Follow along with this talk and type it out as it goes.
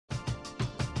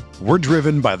We're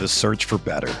driven by the search for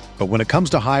better. But when it comes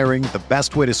to hiring, the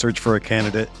best way to search for a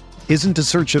candidate isn't to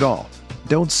search at all.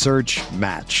 Don't search,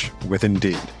 match with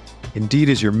Indeed. Indeed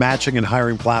is your matching and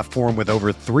hiring platform with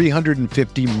over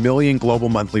 350 million global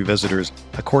monthly visitors,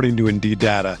 according to Indeed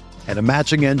data, and a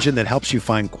matching engine that helps you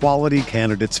find quality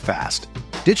candidates fast.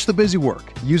 Ditch the busy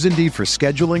work. Use Indeed for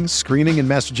scheduling, screening, and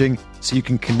messaging so you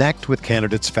can connect with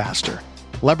candidates faster.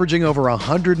 Leveraging over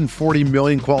 140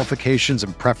 million qualifications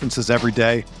and preferences every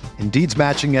day, Indeed's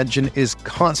matching engine is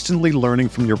constantly learning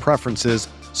from your preferences,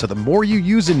 so the more you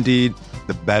use Indeed,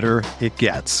 the better it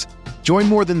gets. Join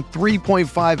more than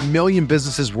 3.5 million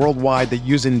businesses worldwide that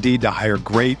use Indeed to hire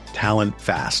great talent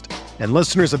fast. And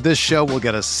listeners of this show will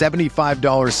get a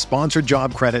 $75 sponsored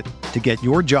job credit to get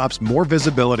your jobs more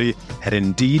visibility at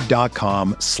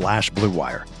Indeed.com/Blue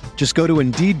Wire. Just go to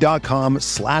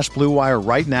Indeed.com/Blue Wire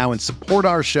right now and support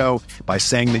our show by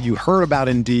saying that you heard about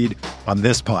Indeed on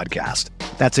this podcast.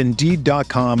 That's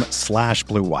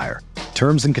Indeed.com/Blue Wire.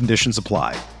 Terms and conditions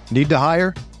apply. Need to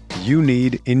hire? You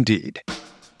need Indeed.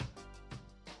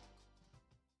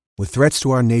 With threats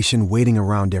to our nation waiting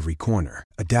around every corner,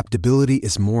 adaptability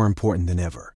is more important than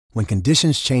ever. When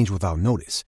conditions change without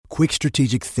notice, quick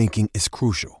strategic thinking is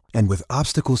crucial. And with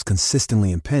obstacles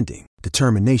consistently impending,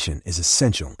 determination is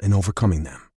essential in overcoming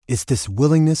them. It's this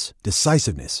willingness,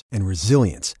 decisiveness, and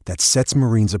resilience that sets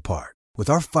Marines apart. With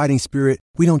our fighting spirit,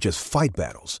 we don't just fight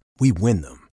battles, we win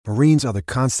them. Marines are the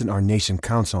constant our nation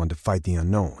counts on to fight the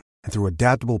unknown. And through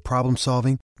adaptable problem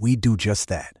solving, we do just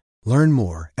that. Learn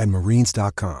more at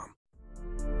Marines.com.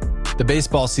 The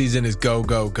baseball season is go,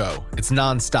 go, go. It's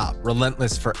nonstop,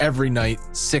 relentless for every night,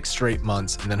 6 straight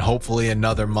months, and then hopefully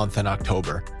another month in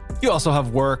October. You also have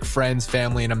work, friends,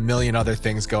 family, and a million other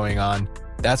things going on.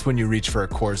 That's when you reach for a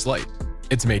Coors Light.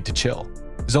 It's made to chill.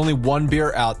 There's only one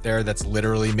beer out there that's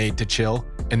literally made to chill,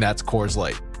 and that's Coors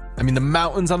Light. I mean, the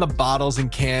mountains on the bottles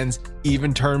and cans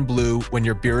even turn blue when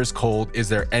your beer is cold. Is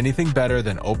there anything better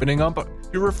than opening up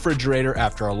your refrigerator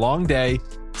after a long day,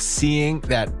 seeing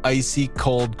that icy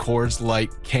cold Coors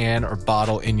Light can or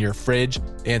bottle in your fridge?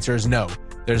 The answer is no.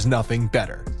 There's nothing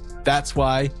better. That's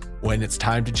why when it's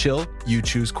time to chill, you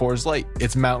choose Coors Light.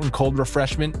 It's mountain cold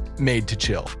refreshment made to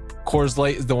chill. Coors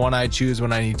Light is the one I choose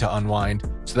when I need to unwind.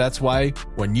 So that's why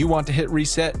when you want to hit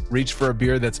reset, reach for a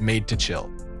beer that's made to chill.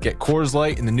 Get Coors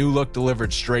Light in the new look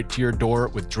delivered straight to your door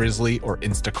with Drizzly or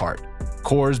Instacart.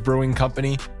 Coors Brewing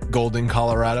Company, Golden,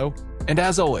 Colorado. And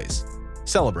as always,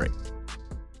 celebrate.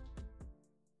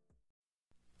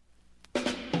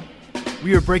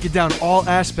 We are breaking down all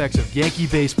aspects of Yankee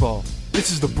baseball.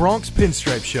 This is the Bronx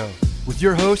Pinstripe Show with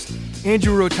your hosts,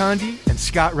 Andrew Rotondi and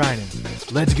Scott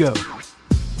Reinen. Let's go.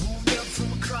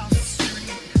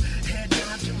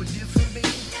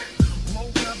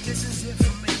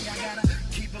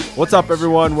 What's up,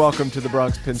 everyone? Welcome to the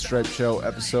Bronx Pinstripe Show,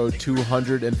 episode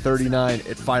 239.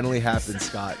 It finally happened,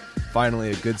 Scott.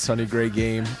 Finally, a good sunny gray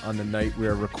game on the night we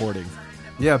are recording.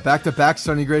 Yeah, back-to-back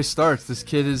sunny gray starts. This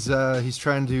kid is he's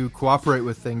trying to cooperate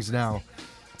with things now.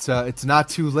 It's not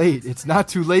too late. It's not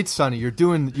too late, Sonny. You're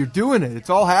doing it. It's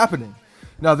all happening.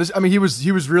 No, he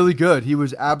was really good. He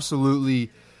was absolutely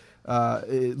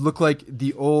it looked like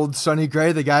the old Sonny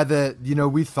Gray, the guy that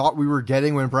we thought we were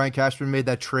getting when Brian Cashman made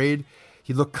that trade.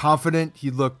 He looked confident.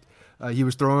 He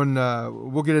was throwing.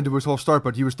 We'll get into his whole start,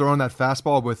 but he was throwing that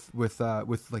fastball with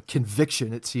like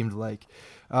conviction. It seemed like.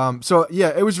 So yeah,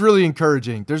 it was really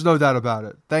encouraging. There's no doubt about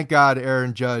it. Thank God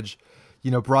Aaron Judge,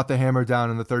 brought the hammer down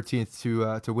in the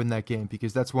 13th to win that game,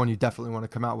 because that's one you definitely want to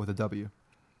come out with a W.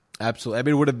 Absolutely. I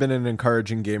mean, it would have been an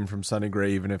encouraging game from Sonny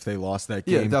Gray even if they lost that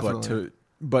game. Yeah, definitely.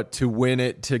 But to win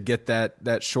it, to get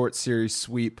that short series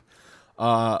sweep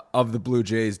of the Blue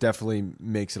Jays definitely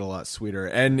makes it a lot sweeter.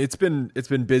 And it's been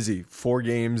busy. 4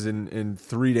 games in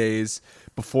 3 days.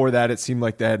 Before that, it seemed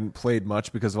like they hadn't played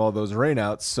much because of all those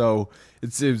rainouts. So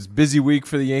it was a busy week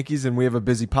for the Yankees, and we have a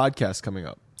busy podcast coming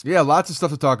up. Yeah, lots of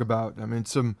stuff to talk about. I mean,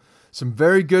 some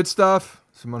very good stuff,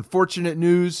 some unfortunate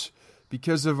news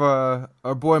because of our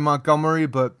boy Montgomery,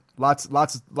 but lots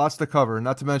to cover.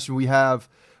 Not to mention we have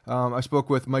I spoke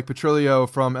with Mike Petriello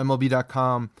from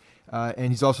MLB.com,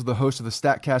 and he's also the host of the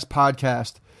Statcast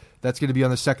podcast. That's going to be on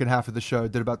the second half of the show.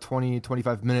 Did about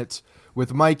 20-25 minutes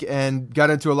with Mike and got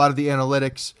into a lot of the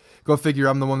analytics. Go figure,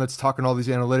 I'm the one that's talking to all these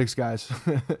analytics guys.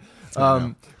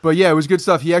 But yeah, it was good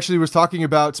stuff. He actually was talking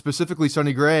about specifically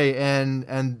Sonny Gray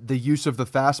and the use of the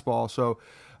fastball. So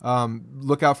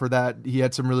look out for that. He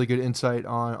had some really good insight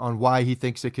on why he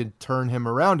thinks it could turn him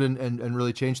around and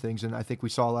really change things. And I think we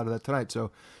saw a lot of that tonight.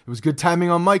 So it was good timing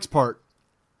on Mike's part.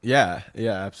 Yeah,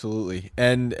 absolutely.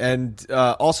 And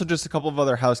also just a couple of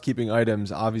other housekeeping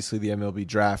items. Obviously, the MLB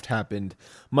draft happened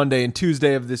Monday and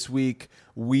Tuesday of this week.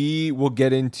 We will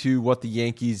get into what the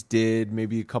Yankees did,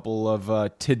 maybe a couple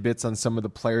of tidbits on some of the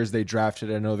players they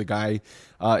drafted. I know the guy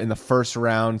in the first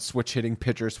round, switch hitting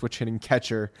pitcher, switch hitting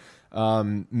catcher,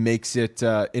 makes it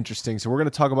interesting. So we're going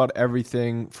to talk about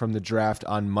everything from the draft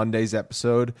on Monday's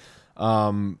episode.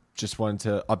 Just wanted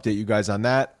to update you guys on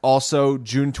that. Also,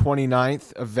 June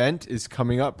 29th event is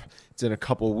coming up. It's in a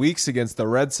couple weeks against the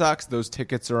Red Sox. Those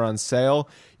tickets are on sale.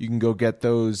 You can go get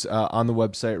those on the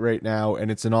website right now,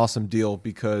 and it's an awesome deal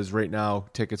because right now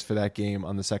tickets for that game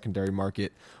on the secondary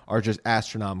market are just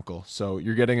astronomical. So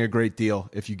you're getting a great deal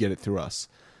if you get it through us.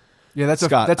 Yeah, that's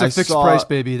a fixed price,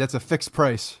 baby. That's a fixed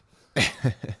price.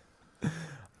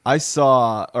 I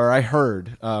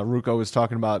heard Rucco was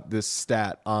talking about this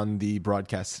stat on the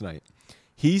broadcast tonight.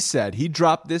 He said he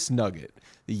dropped this nugget.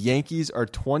 The Yankees are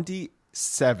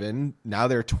 27. Now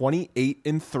they're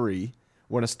 28-3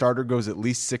 when a starter goes at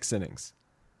least 6 innings,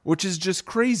 which is just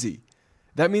crazy.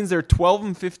 That means they're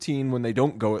 12-15 when they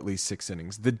don't go at least 6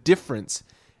 innings. The difference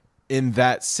in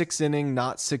that 6-inning,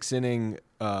 not 6-inning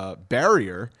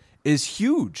barrier is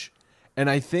huge. And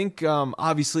I think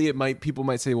obviously people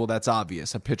might say, well, that's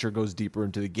obvious. A pitcher goes deeper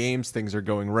into the games. Things are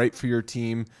going right for your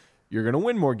team. You're going to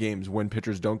win more games. When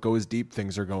pitchers don't go as deep,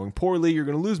 things are going poorly. You're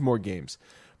going to lose more games.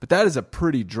 But that is a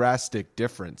pretty drastic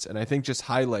difference. And I think just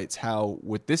highlights how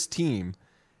with this team,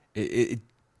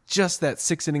 just that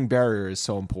 6-inning barrier is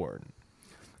so important.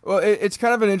 Well, it's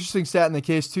kind of an interesting stat in the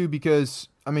case too, because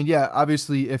I mean, yeah,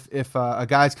 obviously if a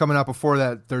guy's coming out before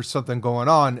that, there's something going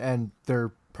on and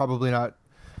they're probably not,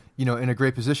 in a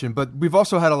great position. But we've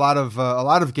also had a lot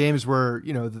of games where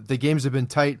the games have been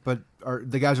tight, but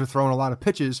the guys are throwing a lot of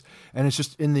pitches, and it's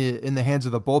just in the hands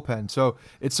of the bullpen. So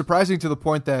it's surprising to the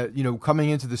point that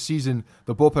coming into the season,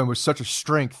 the bullpen was such a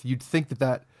strength. You'd think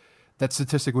that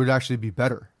statistic would actually be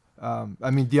better.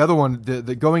 I mean, the other one,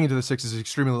 the going into the 6 is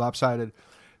extremely lopsided,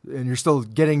 and you're still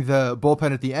getting the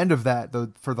bullpen at the end of that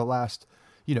for the last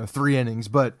 3 innings.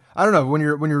 But I don't know, when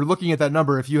you're looking at that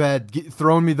number, if you had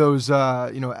thrown me those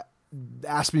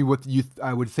asked me what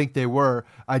I would think they were,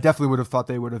 I definitely would have thought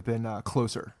they would have been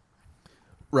closer.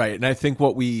 Right, and I think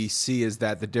what we see is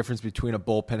that the difference between a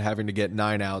bullpen having to get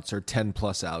 9 outs or 10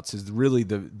 plus outs is really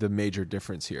the major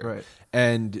difference here. Right.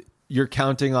 And you're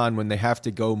counting on when they have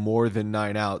to go more than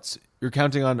 9 outs, you're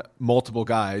counting on multiple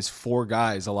guys, 4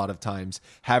 guys a lot of times,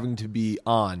 having to be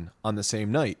on the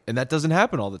same night. And that doesn't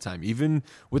happen all the time. Even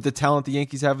with the talent the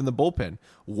Yankees have in the bullpen,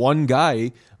 one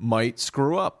guy might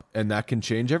screw up, and that can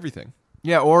change everything.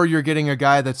 Yeah, or you're getting a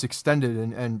guy that's extended,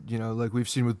 and like we've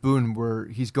seen with Boone, where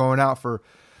he's going out for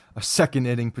a second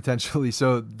inning potentially.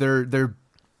 So they're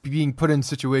being put in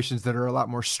situations that are a lot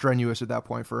more strenuous at that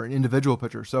point for an individual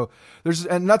pitcher. So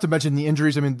and not to mention the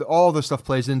injuries. I mean, all this stuff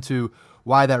plays into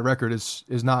why that record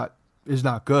is not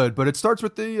good. But it starts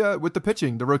with the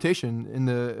pitching, the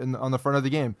rotation on the front of the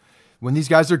game. When these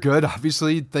guys are good,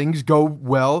 obviously things go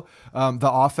well. The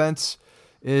offense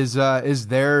is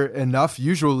there enough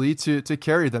usually to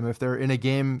carry them if they're in a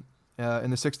game in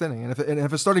the 6th inning. And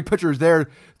if a starting pitcher is there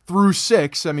through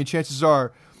 6, I mean, chances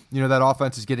are that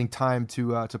offense is getting time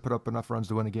to put up enough runs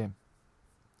to win a game.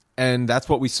 And that's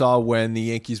what we saw when the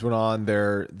Yankees went on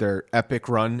their epic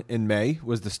run in May,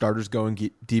 was the starters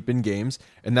going deep in games.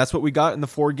 And that's what we got in the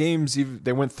 4 games.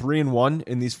 They went 3-1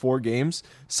 in these 4 games.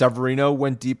 Severino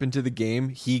went deep into the game.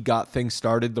 He got things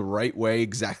started the right way,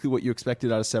 exactly what you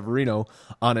expected out of Severino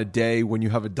on a day when you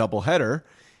have a doubleheader.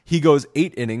 He goes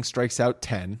 8 innings, strikes out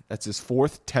 10. That's his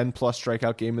 4th 10-plus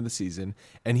strikeout game of the season.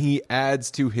 And he adds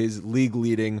to his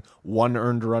league-leading 1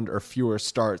 earned run or fewer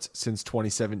starts since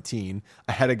 2017,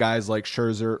 ahead of guys like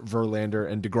Scherzer, Verlander,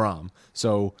 and DeGrom.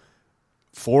 So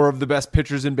 4 of the best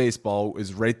pitchers in baseball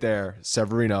is right there,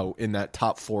 Severino, in that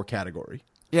top 4 category.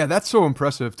 Yeah, that's so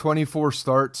impressive. 24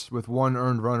 starts with 1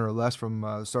 earned run or less from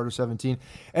the start of 17.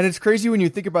 And it's crazy when you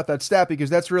think about that stat,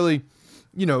 because that's really,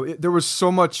 there was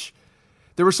so much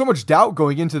doubt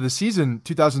going into the season,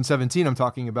 2017, I'm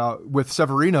talking about, with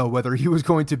Severino, whether he was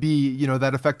going to be,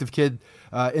 that effective kid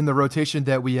in the rotation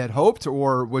that we had hoped,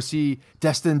 or was he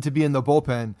destined to be in the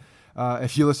bullpen.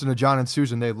 If you listen to John and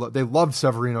Susan, they loved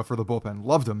Severino for the bullpen,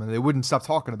 loved him, and they wouldn't stop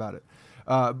talking about it.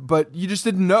 But you just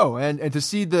didn't know. And to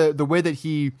see the way that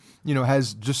he,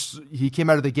 he came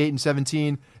out of the gate in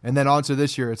 17 and then on to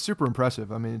this year, it's super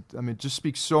impressive. I mean, it just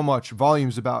speaks so much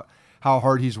volumes about how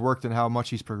hard he's worked and how much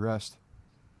he's progressed.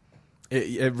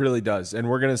 It really does. And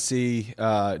we're going to see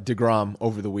DeGrom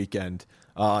over the weekend,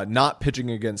 not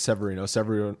pitching against Severino.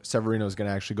 Severino is going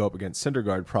to actually go up against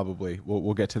Syndergaard probably.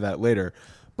 We'll get to that later.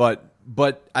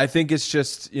 But I think it's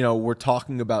just, we're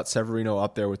talking about Severino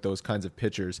up there with those kinds of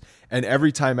pitchers, and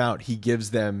every time out he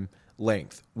gives them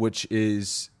length, which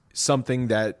is something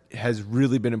that has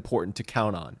really been important to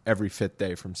count on every fifth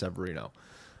day from Severino.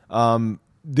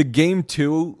 The game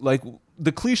two, like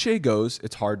the cliche goes,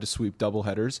 it's hard to sweep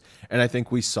doubleheaders, and I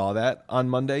think we saw that on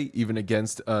Monday, even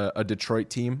against a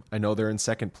Detroit team. I know they're in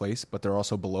second place, but they're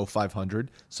also below 500,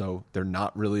 so they're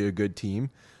not really a good team.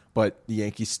 But the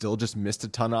Yankees still just missed a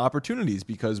ton of opportunities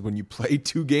because when you play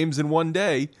 2 games in one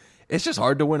day, it's just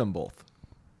hard to win them both.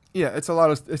 Yeah, it's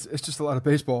just a lot of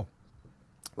baseball.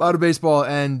 A lot of baseball,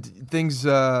 and things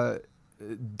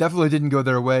definitely didn't go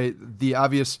their way.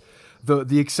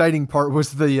 The exciting part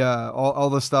was all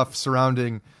the stuff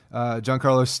surrounding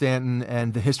Giancarlo Stanton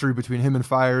and the history between him and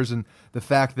Fiers, and the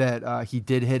fact that he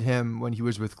did hit him when he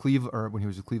was with Cleveland, when he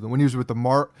was with the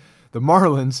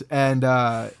Marlins, and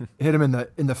hit him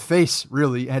in the face.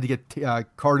 Really had to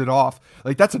get carted off.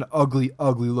 Like, that's an ugly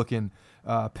looking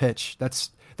pitch.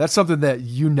 That's something that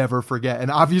you never forget. And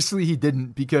obviously he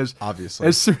didn't, because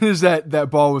as soon as that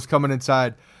ball was coming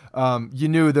inside, you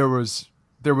knew there was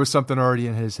something already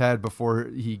in his head before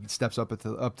he steps up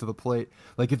to the plate.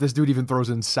 Like, if this dude even throws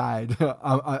inside,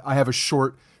 I have a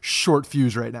short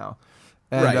fuse right now.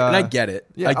 And, right, and I get it.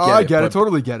 Yeah, I get it.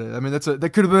 Totally get it. I mean,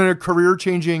 that could have been a career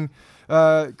changing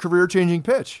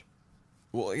pitch.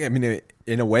 Well, I mean,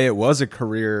 in a way, it was a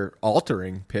career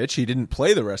altering pitch. He didn't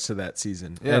play the rest of that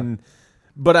season,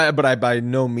 but I by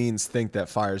no means think that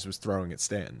Fiers was throwing at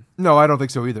Stanton. No, I don't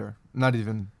think so either. Not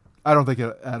even. I don't think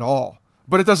it at all.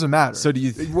 But it doesn't matter. So do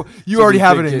you? You already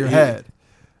have it in your head,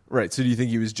 right? So do you think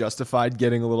he was justified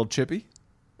getting a little chippy?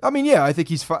 I mean, yeah, I think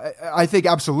I think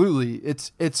absolutely.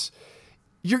 It's.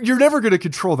 You're never going to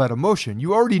control that emotion.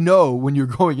 You already know when you're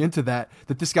going into that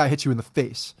this guy hit you in the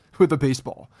face with a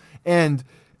baseball, and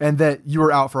that you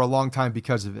were out for a long time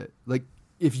because of it. Like,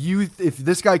 if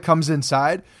this guy comes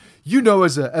inside,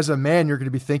 as a man, you're going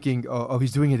to be thinking, oh,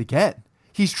 he's doing it again.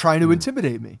 He's trying to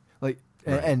intimidate me. Like,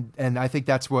 right. and I think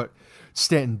that's what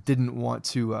Stanton didn't want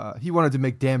to. He wanted to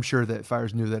make damn sure that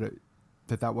Fiers knew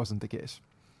that wasn't the case.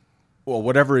 Well,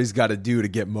 whatever he's got to do to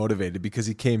get motivated, because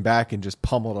he came back and just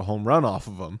pummeled a home run off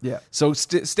of him. Yeah. So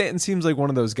Stanton seems like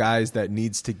one of those guys that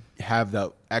needs to have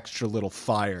that extra little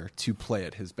fire to play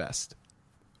at his best.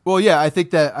 Well, yeah, I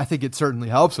think it certainly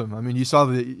helps him. I mean, you saw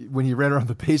when he ran around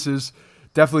the bases,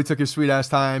 definitely took his sweet ass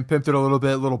time, pimped it a little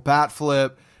bit, little bat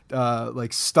flip,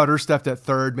 like stutter stepped at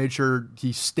third, made sure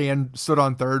he stood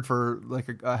on third for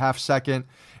like a half second,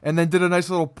 and then did a nice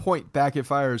little point back at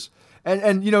Fiers.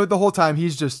 And the whole time he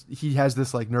has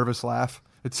this like nervous laugh.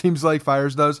 It seems like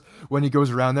Fiers does when he goes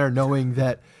around there, knowing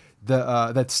that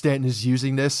that Stanton is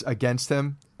using this against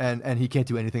him, and he can't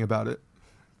do anything about it.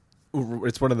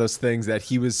 It's one of those things that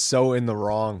he was so in the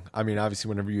wrong. I mean, obviously,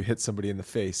 whenever you hit somebody in the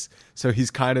face, so he's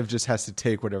kind of just has to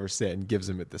take whatever Stanton gives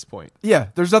him at this point. Yeah,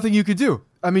 there's nothing you could do.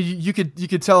 I mean, you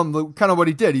could tell him kind of what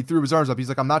he did. He threw his arms up. He's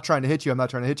like, "I'm not trying to hit you. I'm not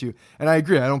trying to hit you." And I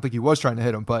agree. I don't think he was trying to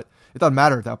hit him, but it doesn't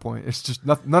matter at that point. It's just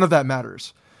none of that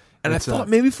matters. And I thought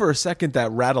maybe for a second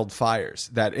that rattled Fiers,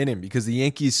 that in him, because the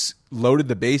Yankees loaded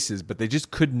the bases, but they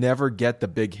just could never get the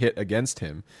big hit against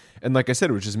him. And like I said,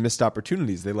 it was just missed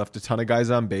opportunities. They left a ton of guys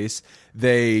on base.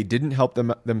 They didn't help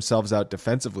themselves out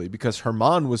defensively because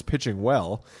Herman was pitching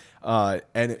well.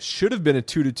 And it should have been a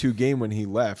 2-2 game when he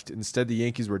left. Instead, the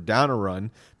Yankees were down a run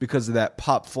because of that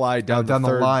pop fly down the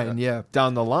line.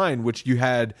 Down the line, which you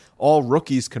had all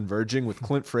rookies converging with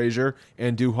Clint Frazier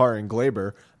and Duhar and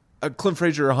Glaber. Clint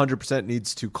Frazier 100%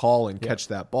 needs to call and catch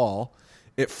that ball.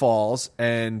 It falls,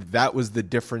 and that was the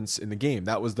difference in the game.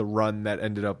 That was the run that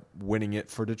ended up winning it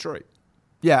for Detroit.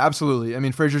 Yeah, absolutely. I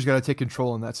mean, Frazier's got to take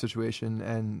control in that situation,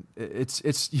 and it's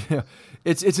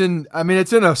in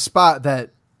a spot that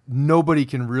nobody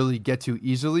can really get to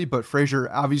easily. But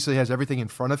Frazier obviously has everything in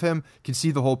front of him, can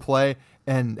see the whole play,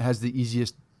 and has the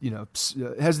easiest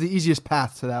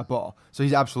path to that ball. So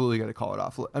he's absolutely got to call it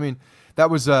off. I mean, that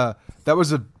was a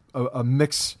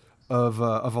mix of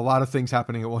a lot of things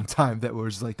happening at one time that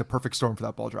was like the perfect storm for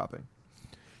that ball dropping.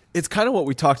 It's kind of what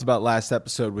we talked about last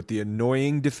episode with the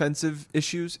annoying defensive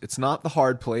issues. It's not the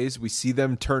hard plays. We see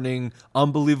them turning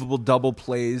unbelievable double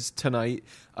plays tonight,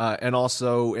 and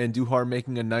Duhar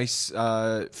making a nice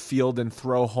field and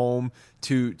throw home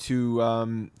to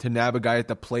nab a guy at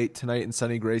the plate tonight in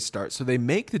Sonny Gray's start. So they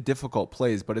make the difficult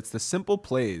plays, but it's the simple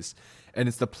plays. And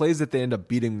it's the plays that they end up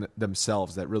beating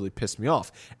themselves that really piss me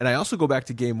off. And I also go back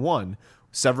to game one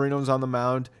Severino's on the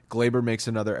mound. Glaber makes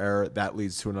another error. That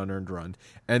leads to an unearned run.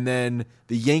 And then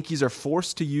the Yankees are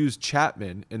forced to use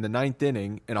Chapman in the 9th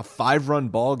inning in a 5-run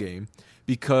ball game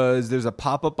because there's a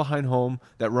pop-up behind home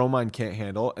that Romine can't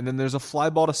handle. And then there's a fly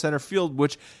ball to center field,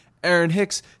 which Aaron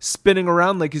Hicks spinning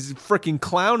around like he's a freaking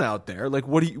clown out there. Like,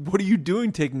 what are you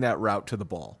doing taking that route to the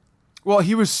ball? Well,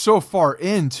 he was so far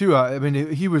in too. I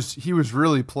mean, he was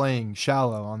really playing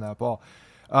shallow on that ball.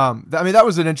 That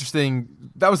was an interesting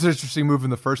move in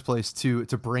the first place to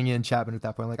bring in Chapman at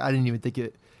that point. Like, I didn't even think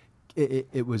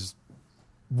it was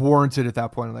warranted at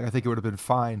that point. Like, I think it would have been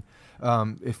fine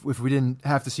if we didn't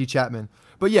have to see Chapman.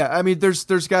 But yeah, I mean,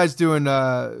 there's guys doing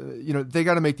they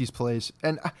got to make these plays,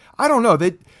 and I don't know,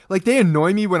 they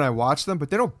annoy me when I watch them, but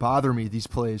they don't bother me, these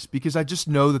plays, because I just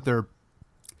know that they're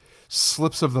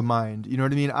slips of the mind. You know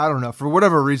what I mean? I don't know, for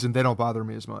whatever reason they don't bother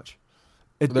me as much.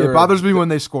 It bothers me when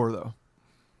they score though.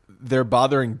 They're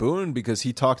bothering Boone because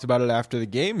he talked about it after the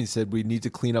game. He said we need to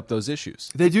clean up those issues.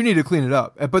 They do need to clean it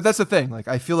up, but that's the thing. Like,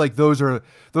 I feel like those are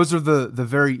the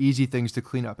very easy things to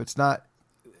clean up. It's not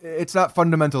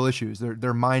fundamental issues.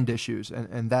 They're mind issues,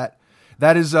 and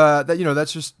that's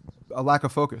just a lack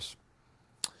of focus.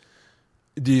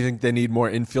 Do you think they need more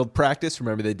infield practice?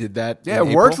 Remember they did that. Yeah,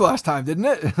 it worked last time, didn't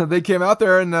it? They came out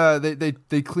there and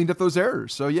they cleaned up those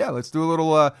errors. So yeah, let's do a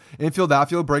little infield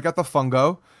outfield, break out the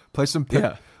fungo, play some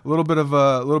a little bit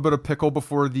of pickle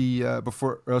before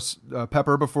the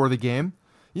pepper before the game.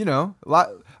 You know,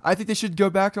 I think they should go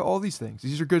back to all these things.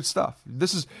 These are good stuff.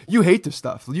 You hate this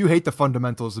stuff. You hate the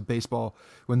fundamentals of baseball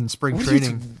when spring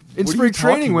training.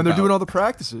 When they're doing all the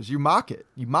practices, you mock it.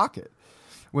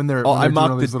 When they're doing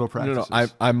all these little practices. No,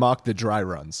 I mock the dry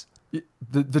runs.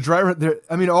 The dry run.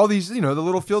 I mean, all these, the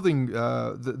little fielding,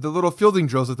 the little fielding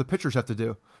drills that the pitchers have to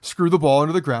do. Screw the ball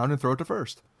into the ground and throw it to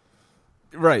first.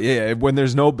 Right, yeah. When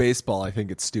there's no baseball, I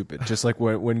think it's stupid. Just like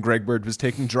when Greg Bird was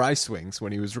taking dry swings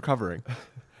when he was recovering.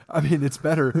 I mean, it's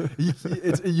better.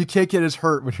 You can't get as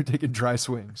hurt when you're taking dry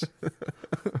swings.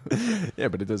 Yeah,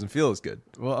 but it doesn't feel as good.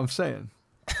 Well, I'm saying.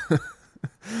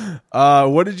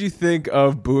 What did you think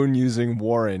of Boone using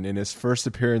Warren in his first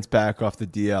appearance back off the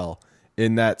DL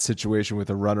in that situation with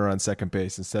a runner on second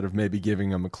base instead of maybe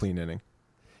giving him a clean inning?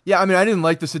 Yeah, I mean, I didn't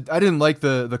like this. I didn't like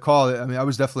the call. I mean, I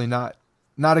was definitely not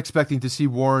expecting to see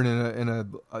Warren in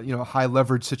a high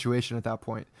leverage situation at that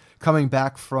point, coming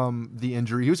back from the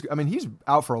injury. He's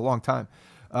out for a long time.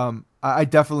 I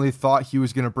definitely thought he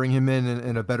was going to bring him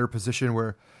in a better position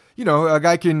where, a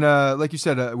guy can, like you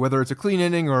said, whether it's a clean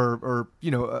inning or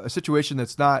a situation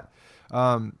that's not,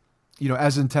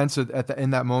 as intense in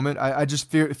that moment. I just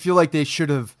feel like they should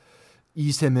have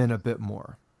eased him in a bit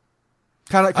more.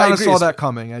 Kind of saw that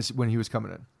coming as when he was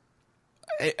coming in.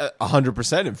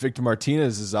 100%. If Victor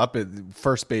Martinez is up at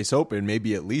first base open,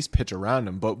 maybe at least pitch around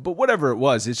him. But whatever it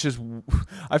was, it's just,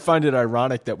 I find it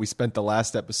ironic that we spent the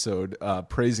last episode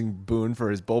praising Boone for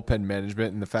his bullpen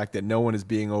management and the fact that no one is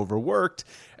being overworked,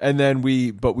 and then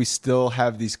we still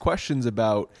have these questions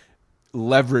about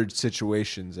leverage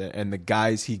situations and the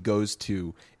guys he goes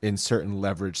to in certain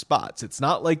leverage spots. It's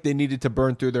not like they needed to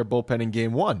burn through their bullpen in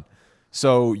game one.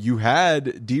 So you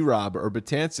had D-Rob or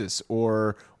Betances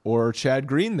or Chad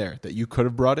Green there that you could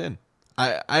have brought in.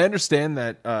 I understand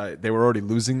that they were already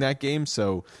losing that game,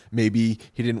 so maybe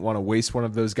he didn't want to waste one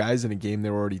of those guys in a game they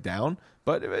were already down,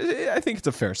 but I think it's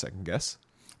a fair second guess.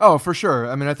 Oh, for sure.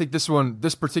 I mean, I think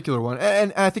this particular one,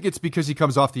 and I think it's because he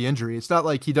comes off the injury. It's not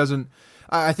like he doesn't.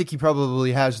 I think he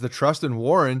probably has the trust in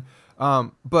Warren,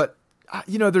 but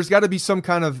there's got to be some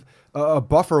kind of a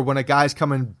buffer when a guy's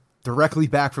coming directly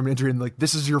back from injury and like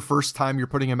this is your first time you're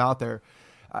putting him out there.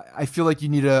 I feel like you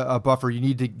need a buffer. You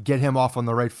need to get him off on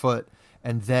the right foot,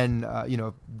 and then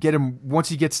get him once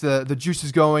he gets the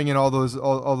juices going and all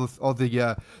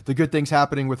the good things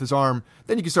happening with his arm.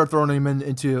 Then you can start throwing him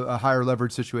into a higher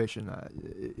leverage situation.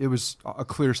 It was a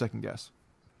clear second guess.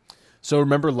 So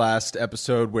remember last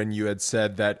episode when you had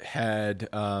said that had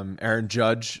Aaron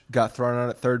Judge got thrown out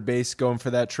at third base going for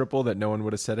that triple that no one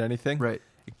would have said anything? Right.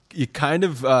 You kind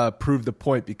of proved the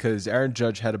point because Aaron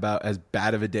Judge had about as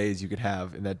bad of a day as you could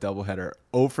have in that doubleheader.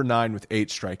 0 for 9 with 8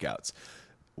 strikeouts.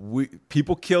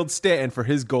 People killed Stanton for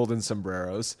his golden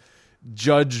sombreros.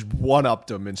 Judge one-upped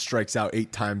him and strikes out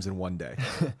 8 times in one day.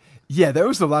 Yeah, there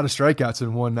was a lot of strikeouts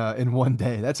in one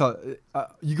day. That's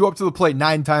you go up to the plate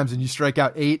 9 times and you strike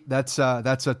out 8. That's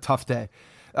a tough day.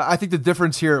 I think the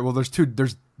difference here. Well,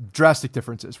 there's drastic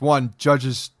differences. One, Judge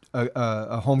is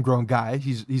a homegrown guy.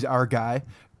 He's our guy.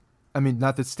 I mean,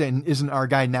 not that Stanton isn't our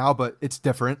guy now, but it's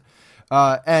different.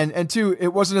 And two, it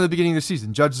wasn't at the beginning of the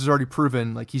season. Judge has already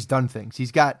proven like he's done things.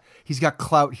 He's got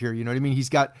clout here. You know what I mean? He's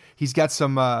got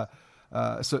some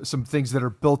some things that are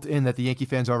built in that the Yankee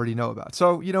fans already know about.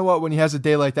 So you know what? When he has a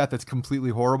day like that that's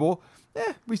completely horrible,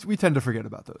 we tend to forget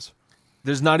about those.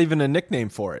 There's not even a nickname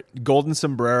for it. Golden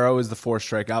Sombrero is the 4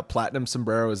 strikeout. Platinum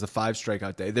Sombrero is the 5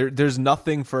 strikeout day. There's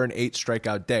nothing for an 8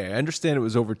 strikeout day. I understand it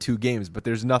was over 2 games, but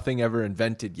there's nothing ever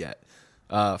invented yet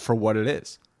for what it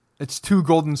is. It's 2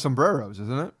 golden sombreros,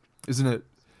 isn't it? Isn't it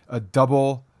a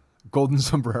double golden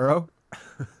sombrero?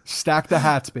 Stack the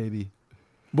hats, baby.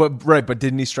 Right, but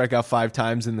didn't he strike out 5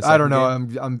 times in the second I don't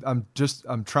know. game?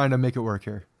 I'm trying to make it work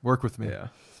here. Work with me.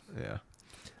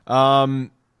 Yeah.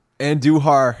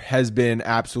 Andujar has been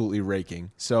absolutely raking.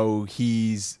 So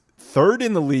he's 3rd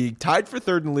in the league, tied for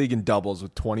 3rd in the league in doubles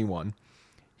with 21.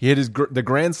 He hit the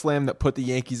grand slam that put the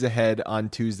Yankees ahead on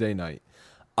Tuesday night.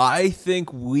 I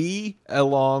think we,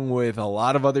 along with a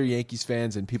lot of other Yankees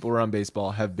fans and people around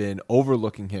baseball, have been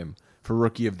overlooking him for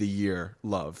Rookie of the Year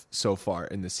love so far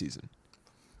in this season.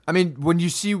 I mean, when you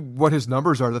see what his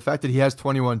numbers are, the fact that he has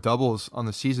 21 doubles on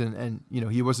the season and,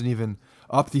 he wasn't even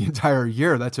up the entire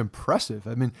year, that's impressive.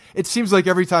 I mean, it seems like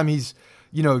every time he's,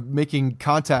 making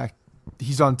contact,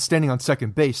 he's standing on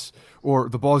second base or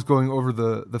the ball's going over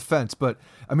the fence. But,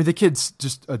 I mean, the kid's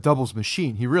just a doubles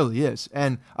machine. He really is.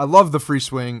 And I love the free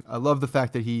swing. I love the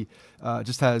fact that he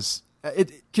just has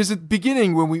it. Because at the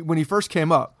beginning, when he first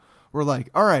came up, we're like,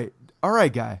 all right,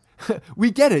 guy, we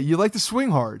get it. You like to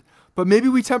swing hard. But maybe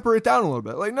we temper it down a little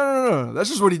bit. Like, no. That's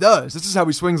just what he does. This is how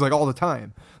he swings like all the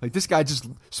time. Like this guy just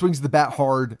swings the bat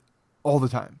hard all the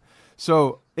time.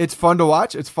 So it's fun to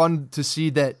watch. It's fun to see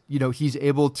that, he's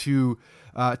able to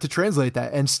translate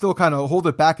that and still kind of hold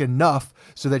it back enough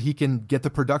so that he can get the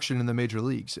production in the major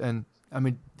leagues. And I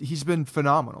mean, he's been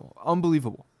phenomenal.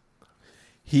 Unbelievable.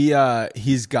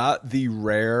 He's got the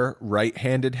rare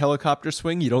right-handed helicopter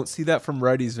swing. You don't see that from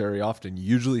righties very often. You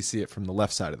usually see it from the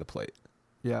left side of the plate.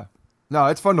 Yeah. No,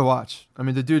 it's fun to watch. I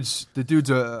mean, the dude's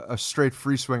a straight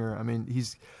free swinger. I mean,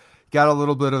 he's got a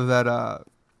little bit of that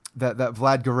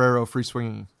Vlad Guerrero free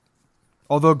swinging.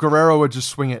 Although Guerrero would just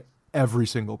swing it every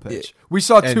single pitch. We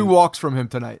saw 2 walks from him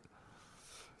tonight.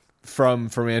 From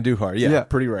Andujar. Yeah,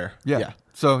 pretty rare. Yeah.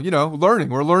 So, learning.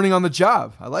 We're learning on the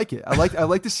job. I like it. I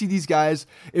like to see these guys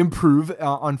improve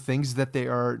on things that they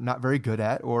are not very good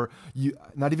at, or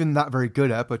not even not very good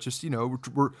at, but just,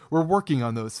 we're working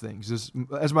on those things.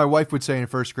 As my wife would say in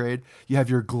 1st grade, you have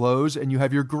your glows and you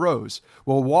have your grows.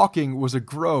 Well, walking was a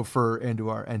grow for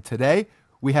Andujar, and today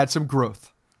we had some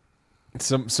growth.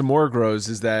 Some more grows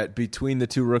is that between the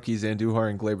 2 rookies, Andujar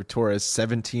and Gleyber Torres,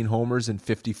 17 homers and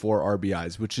 54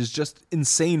 RBIs, which is just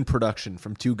insane production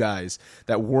from 2 guys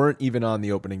that weren't even on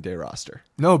the opening day roster.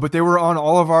 No, but they were on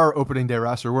all of our opening day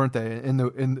roster, weren't they?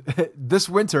 In this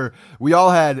winter, we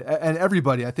all had, and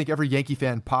everybody, I think every Yankee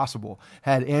fan possible,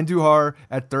 had Andujar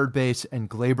at 3rd base and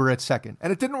Gleyber at 2nd,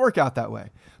 and it didn't work out that way.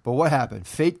 But what happened?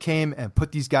 Fate came and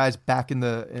put these guys back in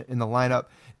the lineup.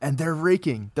 And they're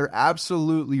raking. They're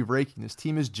absolutely raking. This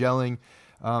team is gelling.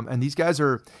 And these guys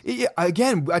are,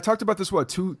 again, I talked about this,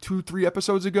 3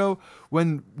 episodes ago,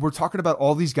 when we're talking about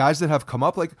all these guys that have come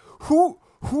up. Like,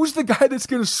 who's the guy that's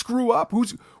going to screw up?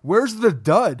 Where's the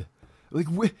dud? Like,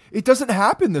 it doesn't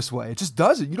happen this way. It just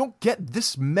doesn't. You don't get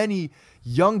this many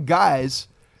young guys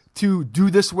to do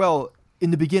this well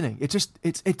in the beginning.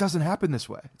 It doesn't happen this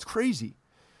way. It's crazy.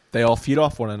 They all feed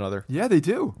off one another. Yeah, they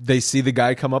do. They see the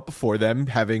guy come up before them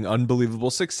having unbelievable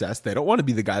success. They don't want to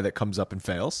be the guy that comes up and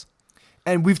fails.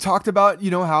 And we've talked about,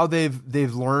 how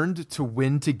they've learned to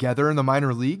win together in the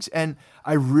minor leagues. And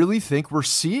I really think we're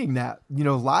seeing that,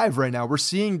 live right now. We're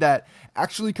seeing that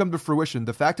actually come to fruition.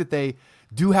 The fact that they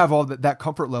do have all that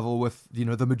comfort level with,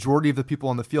 the majority of the people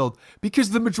on the field,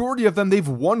 because the majority of them they've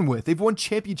won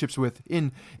championships with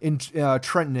in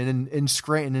Trenton and in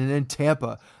Scranton and in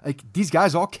Tampa. Like, these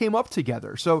guys all came up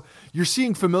together. So you're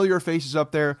seeing familiar faces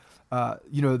up there.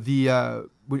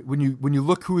 When you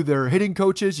look who their hitting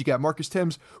coach is, you got Marcus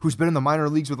Thames, who's been in the minor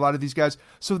leagues with a lot of these guys.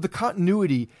 So the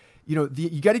continuity, you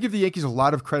got to give the Yankees a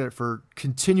lot of credit for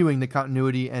continuing the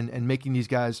continuity and making these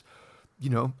guys,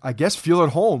 I guess feel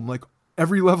at home, like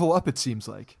every level up, it seems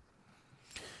like.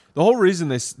 The whole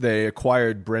reason they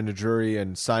acquired Brandon Drury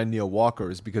and signed Neil Walker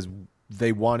is because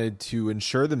they wanted to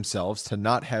ensure themselves to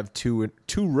not have two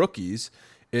rookies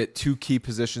at 2 key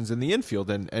positions in the infield,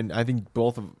 and I think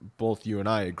both you and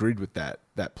I agreed with that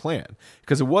plan,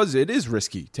 because it is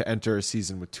risky to enter a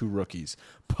season with 2 rookies,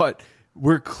 but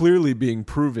we're clearly being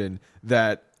proven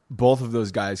that both of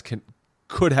those guys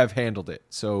could have handled it.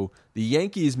 So the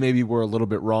Yankees maybe were a little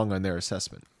bit wrong on their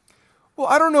assessment. Well,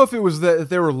 I don't know if it was that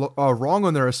they were wrong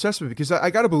on their assessment, because I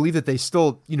got to believe that they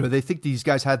still, they think these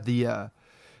guys had the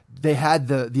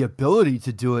ability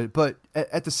to do it. But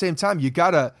at the same time, you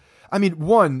gotta. I mean,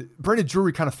 one, Brandon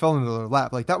Drury kind of fell into their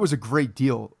lap. Like, that was a great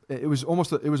deal. It was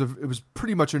almost it was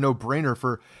pretty much a no-brainer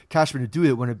for Cashman to do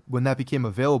it when that became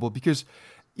available, because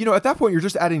at that point you're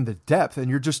just adding the depth, and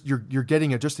you're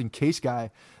getting a just in case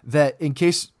guy that in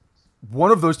case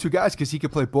one of those two guys, because he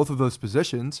could play both of those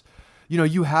positions.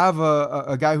 You have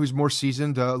a guy who's more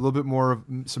seasoned, a little bit more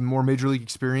some more major league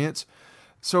experience.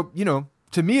 So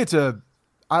to me,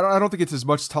 I don't think it's as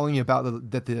much telling you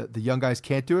about that the young guys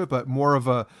can't do it, but more of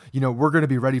a we're going to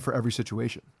be ready for every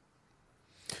situation.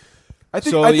 I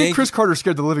think Chris Carter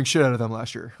scared the living shit out of them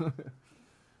last year.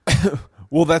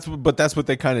 Well, that's what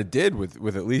they kind of did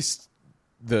with at least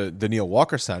the Neil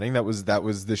Walker signing. That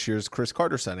was this year's Chris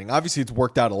Carter signing. Obviously, it's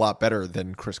worked out a lot better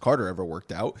than Chris Carter ever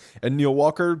worked out, and Neil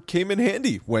Walker came in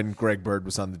handy when Greg Bird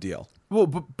was on the deal. Well,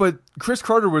 but Chris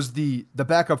Carter was the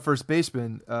backup first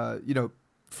baseman.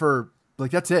 For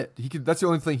like that's it. That's the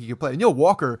only thing he could play. And Neil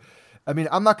Walker, I mean,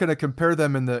 I'm not going to compare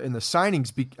them in the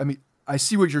signings. I mean, I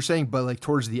see what you're saying, but like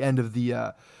towards the end of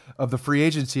the free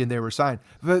agency and they were signed,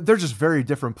 but they're just very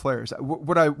different players.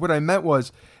 What I meant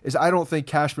is I don't think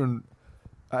Cashman.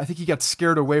 I think he got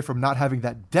scared away from not having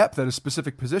that depth at a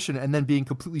specific position and then being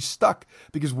completely stuck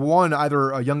because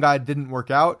either a young guy didn't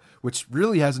work out, which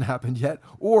really hasn't happened yet,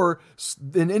 or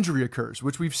an injury occurs,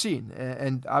 which we've seen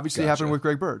and obviously happened with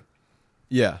Greg Bird.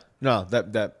 Yeah, no,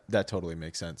 that totally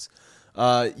makes sense.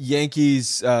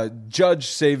 Yankees, Judge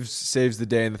saves the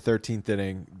day in the 13th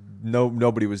inning.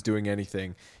 Nobody was doing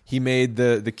anything. He made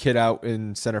the kid out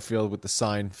in center field with the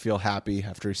sign feel happy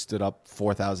after he stood up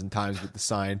 4,000 times with the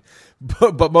sign.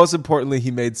 But most importantly,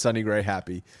 he made Sonny Gray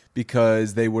happy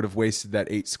because they would have wasted that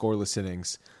 8 scoreless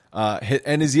innings.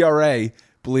 And his ERA,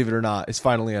 believe it or not, is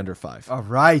finally under 5. All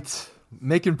right.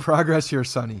 Making progress here,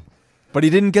 Sonny. But he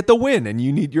didn't get the win, and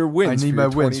you need your wins. I need for my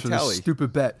your wins for tally. this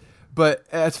stupid bet. But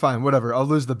that's fine. Whatever. I'll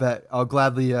lose the bet. I'll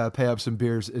gladly pay up some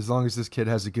beers as long as this kid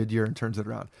has a good year and turns it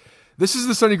around. This is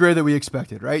the Sonny Gray that we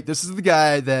expected, right? This is the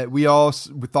guy that we all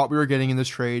thought we were getting in this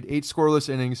trade. 8 scoreless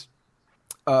innings.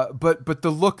 But the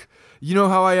look, you know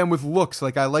how I am with looks.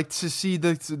 Like I like to see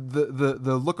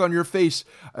the look on your face,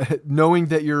 knowing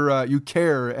that you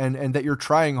care and that you're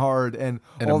trying hard and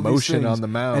all emotion these things, on the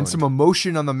mound and some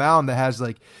emotion on the mound that has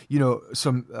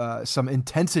some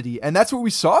intensity, and that's what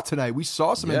we saw tonight. We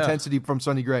saw some intensity from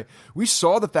Sonny Gray. We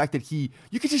saw the fact that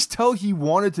you could just tell he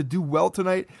wanted to do well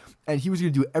tonight, and he was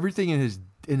going to do everything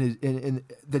in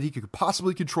that he could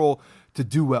possibly control to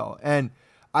do well. And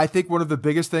I think one of the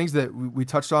biggest things that we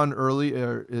touched on early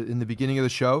in the beginning of the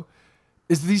show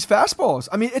is these fastballs.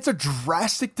 I mean, it's a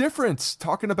drastic difference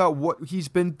talking about what he's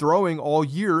been throwing all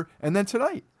year and then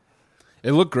tonight.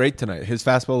 It looked great tonight. His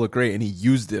fastball looked great, and he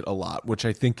used it a lot, which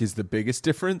I think is the biggest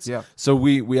difference. Yeah. So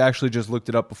we actually just looked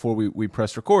it up before we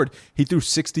pressed record. He threw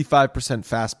 65%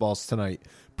 fastballs tonight.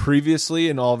 Previously,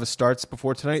 in all of his starts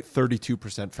before tonight, 32%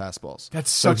 fastballs. That's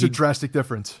such a drastic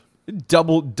difference.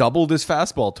 Doubled his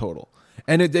fastball total.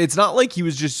 And it's not like he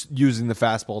was just using the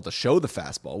fastball to show the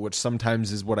fastball, which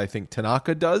sometimes is what I think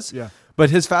Tanaka does. Yeah. But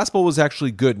his fastball was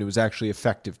actually good, and it was actually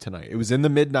effective tonight. It was in the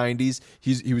mid-90s.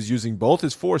 He was using both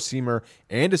his 4-seamer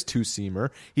and his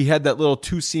 2-seamer. He had that little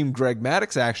 2-seam Greg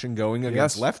Maddux action going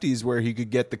against lefties where he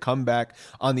could get the comeback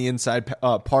on the inside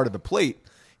part of the plate.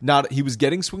 He was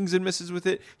getting swings and misses with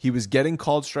it. He was getting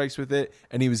called strikes with it,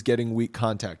 and he was getting weak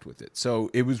contact with it. So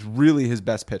it was really his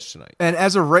best pitch tonight. And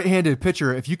as a right-handed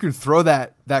pitcher, if you can throw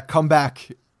that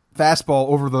comeback fastball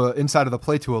over the inside of the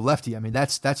plate to a lefty, I mean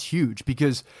that's huge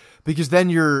because then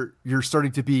you're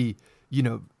starting to be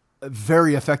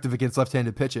very effective against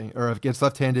left-handed pitching or against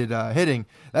left-handed hitting.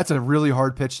 That's a really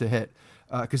hard pitch to hit.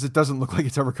 Because it doesn't look like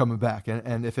it's ever coming back,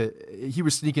 and if he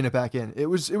was sneaking it back in, it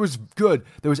was good.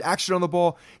 There was action on the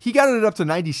ball. He got it up to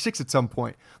 96 at some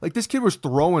point. Like this kid was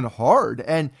throwing hard,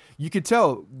 and you could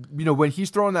tell, when he's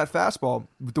throwing that fastball,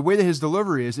 the way that his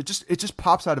delivery is, it just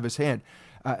pops out of his hand.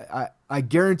 I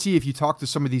guarantee if you talk to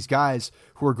some of these guys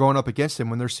who are going up against him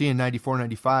when they're seeing 94,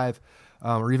 95,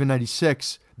 or even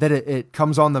 96, that it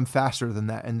comes on them faster than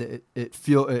that, and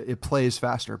it plays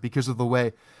faster because of the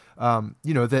way.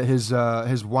 That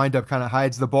his windup kind of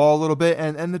hides the ball a little bit,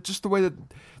 and just the way that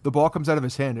the ball comes out of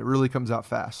his hand, it really comes out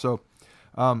fast. So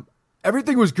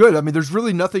everything was good. I mean, there's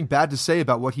really nothing bad to say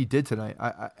about what he did tonight.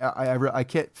 I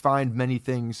can't find many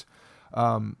things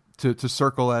to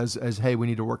circle as hey, we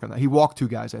need to work on that. He walked 2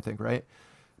 guys, I think, right?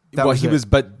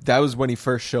 But that was when he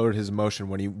first showed his emotion.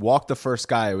 When he walked the first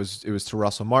guy, it was to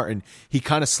Russell Martin. He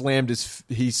kind of slammed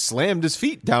his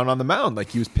feet down on the mound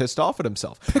like he was pissed off at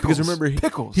himself. Because remember,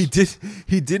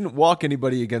 he didn't walk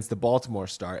anybody against the Baltimore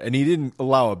start, and he didn't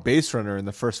allow a base runner in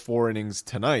the first 4 innings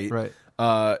tonight. Right.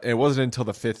 It wasn't until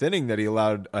the 5th inning that he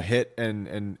allowed a hit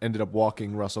and ended up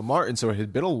walking Russell Martin. So it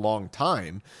had been a long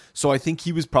time. So I think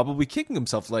he was probably kicking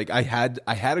himself. Like I had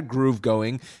a groove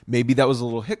going. Maybe that was a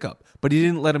little hiccup, but he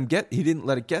didn't let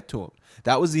it get to him.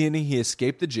 That was the inning he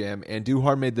escaped the jam.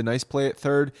 Andujar made the nice play at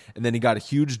third, and then he got a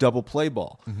huge double play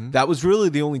ball. Mm-hmm. That was really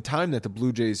the only time that the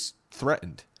Blue Jays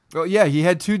threatened. Well, yeah, he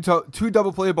had two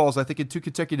double play balls, I think, in 2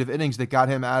 consecutive innings that got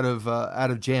him out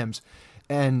of jams,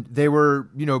 and they were,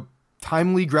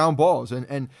 timely ground balls,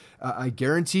 and I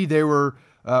guarantee they were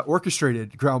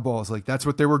orchestrated ground balls. Like that's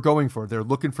what they were going for. They're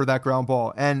looking for that ground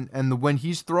ball, and when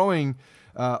he's throwing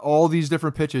all these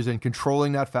different pitches and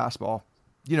controlling that fastball,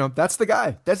 that's the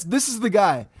guy. This is the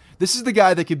guy. This is the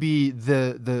guy that could be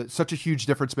the such a huge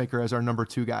difference maker as our number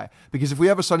 2 guy. Because if we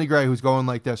have a Sonny Gray who's going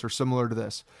like this or similar to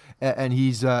this, and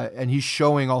he's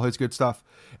showing all his good stuff,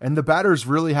 and the batters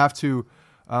really have to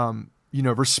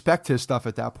respect his stuff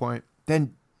at that point,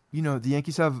 then the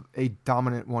Yankees have a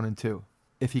dominant 1 and 2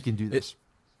 if he can do this.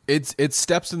 It's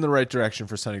steps in the right direction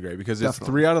for Sonny Gray because it's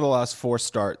Definitely. 3 out of the last 4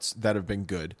 starts that have been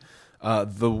good.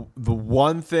 The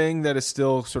one thing that is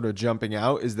still sort of jumping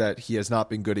out is that he has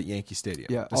not been good at Yankee Stadium.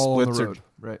 Yeah, all on the road.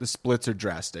 Right. The splits are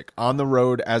drastic. On the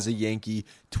road as a Yankee,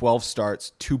 12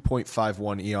 starts,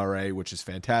 2.51 ERA, which is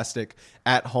fantastic.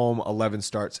 At home, 11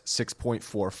 starts,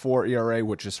 6.44 ERA,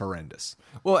 which is horrendous.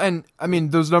 Well, and I mean,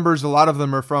 those numbers, a lot of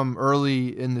them are from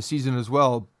early in the season as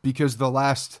well, because the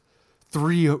last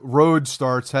 3 road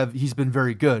starts he's been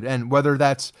very good. And whether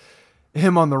that's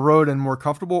him on the road and more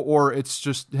comfortable, or it's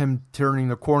just him turning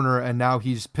the corner and now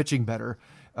he's pitching better,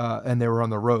 and they were on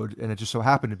the road and it just so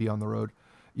happened to be on the road.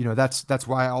 That's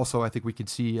why also I think we could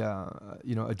see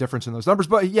a difference in those numbers.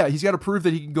 But yeah, he's got to prove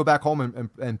that he can go back home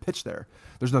and pitch there.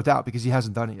 There's no doubt, because he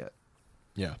hasn't done it yet.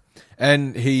 Yeah,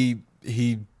 and he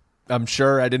I'm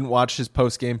sure, I didn't watch his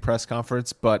post-game press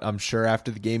conference, but I'm sure after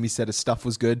the game he said his stuff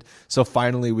was good. So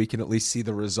finally we can at least see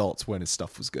the results when his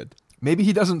stuff was good. Maybe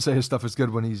he doesn't say his stuff is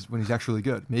good when he's actually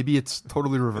good. Maybe it's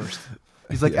totally reversed.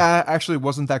 He's like, actually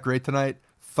wasn't that great tonight.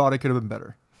 Thought it could have been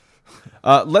better.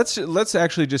 Let's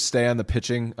actually just stay on the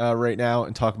pitching right now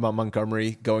and talk about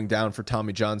Montgomery going down for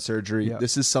Tommy John surgery. Yeah.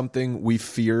 This is something we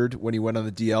feared when he went on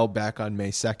the DL back on May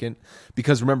 2nd,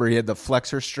 because remember, he had the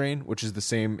flexor strain, which is the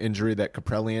same injury that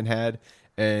Petriello had,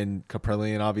 and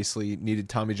Petriello obviously needed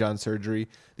Tommy John surgery.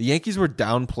 The Yankees were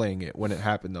downplaying it when it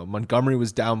happened, though. Montgomery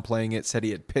was downplaying it, said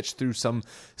he had pitched through some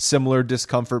similar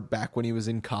discomfort back when he was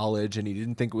in college, and he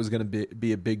didn't think it was going to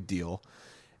be a big deal.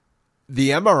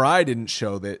 The MRI didn't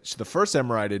show that. The first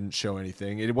MRI didn't show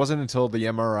anything. It wasn't until the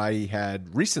MRI he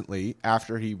had recently,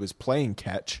 after he was playing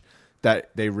catch,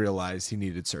 that they realized he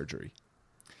needed surgery.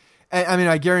 I mean,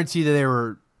 I guarantee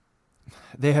that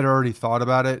they had already thought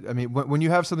about it. I mean, when you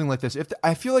have something like this,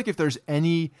 I feel like if there's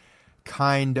any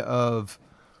kind of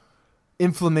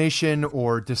inflammation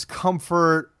or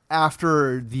discomfort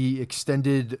after the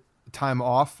extended time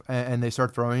off and they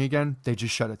start throwing again, they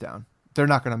just shut it down. They're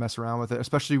not going to mess around with it,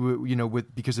 especially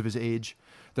with because of his age.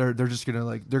 They're just going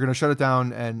to they're going to shut it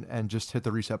down and just hit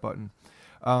the reset button.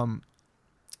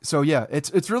 So yeah,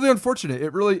 it's really unfortunate.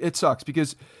 It sucks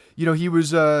because he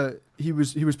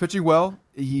was pitching well.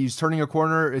 He's turning a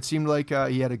corner. It seemed like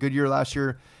he had a good year last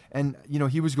year, and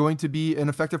he was going to be an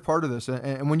effective part of this.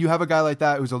 And when you have a guy like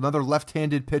that who's another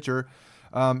left-handed pitcher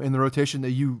in the rotation,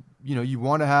 that you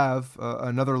want to have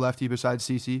another lefty besides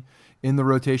CeCe in the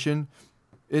rotation.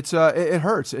 It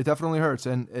hurts. It definitely hurts,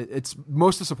 and it's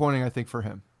most disappointing, I think, for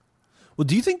him. Well,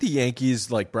 do you think the Yankees,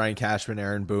 like Brian Cashman,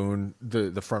 Aaron Boone,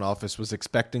 the front office, was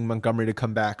expecting Montgomery to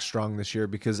come back strong this year?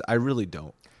 Because I really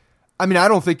don't. I mean, I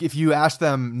don't think if you ask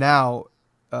them now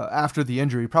after the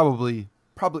injury, probably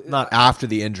not after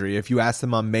the injury. If you ask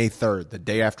them on May 3rd, the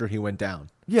day after he went down.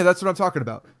 Yeah, that's what I'm talking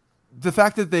about. The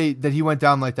fact that he went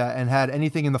down like that and had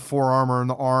anything in the forearm or in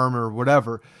the arm or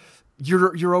whatever,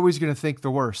 you're always going to think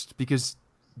the worst, because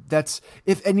that's,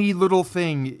 if any little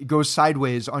thing goes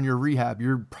sideways on your rehab,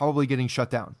 you're probably getting shut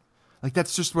down. Like,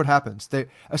 that's just what happens. They,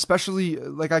 especially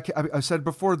like I said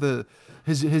before,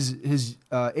 his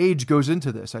age goes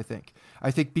into this. I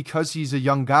think because he's a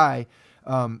young guy,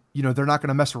 they're not going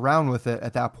to mess around with it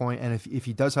at that point. And if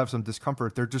he does have some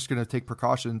discomfort, they're just going to take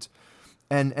precautions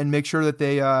and make sure that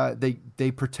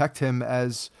they protect him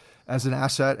as an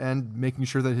asset, and making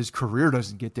sure that his career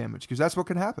doesn't get damaged, because that's what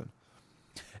can happen.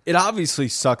 It obviously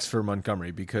sucks for Montgomery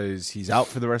because he's out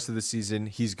for the rest of the season.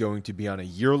 He's going to be on a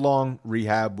year-long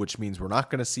rehab, which means we're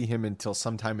not going to see him until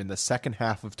sometime in the second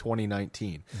half of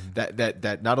 2019. Mm-hmm.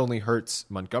 That not only hurts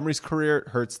Montgomery's career, it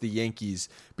hurts the Yankees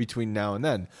between now and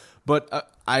then. But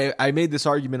I made this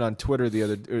argument on Twitter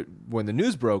when the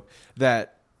news broke,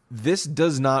 that this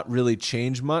does not really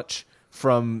change much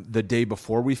from the day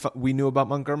before we knew about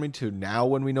Montgomery to now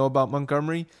when we know about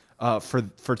Montgomery for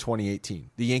 2018.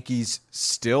 The Yankees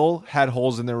still had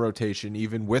holes in their rotation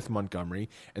even with Montgomery,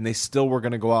 and they still were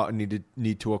going to go out and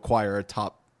need to acquire a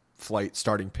top flight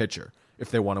starting pitcher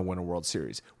if they want to win a World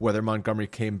Series, whether Montgomery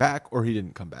came back or he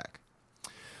didn't come back.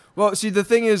 Well, see, the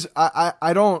thing is,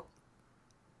 I don't.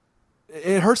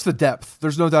 It hurts the depth.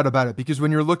 There's no doubt about it, because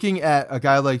when you're looking at a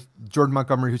guy like Jordan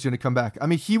Montgomery who's going to come back, I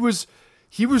mean, he was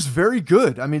very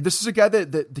good. I mean, this is a guy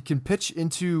that can pitch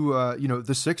into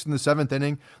the 6th and the 7th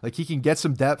inning. Like, he can get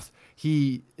some depth.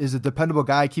 He is a dependable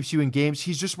guy, keeps you in games.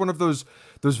 He's just one of those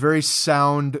very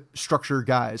sound structure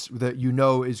guys that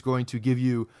is going to give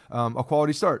you a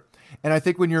quality start. And I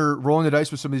think when you're rolling the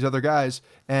dice with some of these other guys,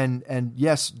 and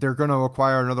yes, they're going to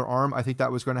acquire another arm, I think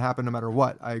that was going to happen no matter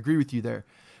what. I agree with you there.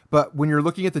 But when you're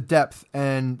looking at the depth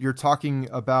and you're talking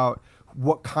about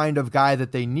what kind of guy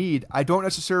that they need, I don't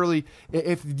necessarily.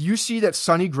 If you see that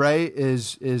Sonny Gray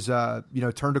is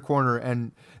turned a corner,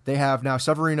 and they have now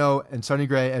Severino and Sonny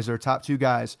Gray as their top 2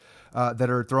 guys that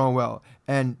are throwing well,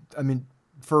 and I mean,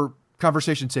 for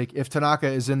conversation's sake, if Tanaka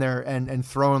is in there and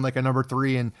throwing like a number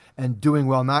 3 and doing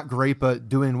well, not great but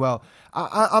doing well,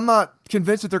 I'm not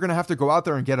convinced that they're going to have to go out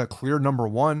there and get a clear number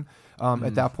 1.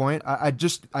 At that point, I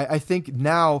think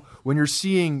now when you're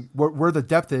seeing where the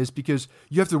depth is, because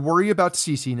you have to worry about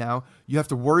CeCe now, you have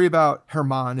to worry about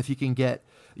Herman if he can get,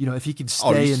 if he can stay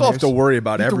in there. You still have to worry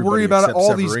about everybody. You have to worry about all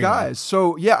Severino. these guys.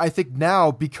 So yeah, I think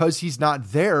now because he's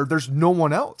not there, there's no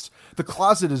one else. The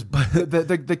closet is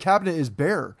the cabinet is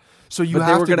bare. So they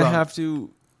were going to have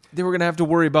to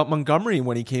worry about Montgomery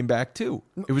when he came back too.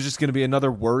 It was just going to be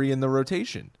another worry in the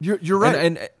rotation. You're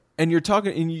right. And you're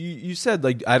talking, and you said,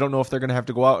 like, I don't know if they're going to have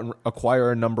to go out and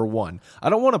acquire a number 1. I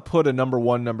don't want to put a number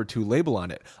 1, number 2 label on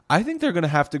it. I think they're going to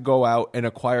have to go out and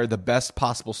acquire the best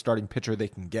possible starting pitcher they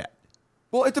can get.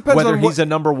 Well, it depends whether on he's a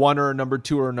number 1 or a number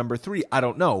 2 or a number 3. I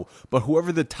don't know, but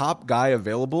whoever the top guy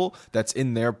available that's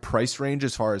in their price range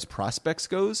as far as prospects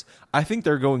goes, I think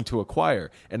they're going to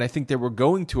acquire, and I think they were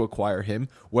going to acquire him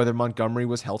whether Montgomery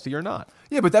was healthy or not.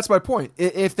 Yeah, but that's my point.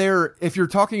 If you're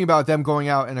talking about them going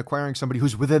out and acquiring somebody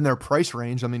who's within their price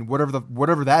range, I mean,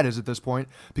 whatever that is at this point,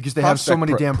 because they have so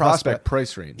many damn prospect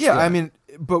price range. Yeah, I mean,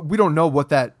 but we don't know what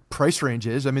that price range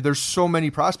is. I mean, there's so many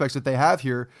prospects that they have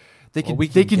here. They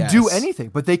can do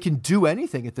anything, but they can do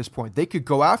anything at this point. They could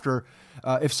go after,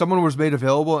 if someone was made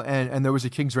available and there was a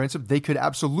king's ransom, they could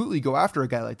absolutely go after a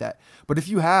guy like that. But if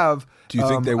you have do you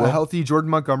think they will? A healthy Jordan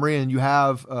Montgomery and you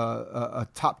have a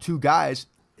top 2 guys,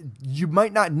 you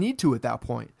might not need to at that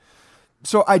point.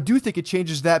 So I do think it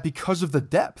changes that because of the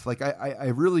depth. Like I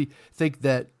really think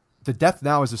that the depth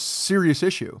now is a serious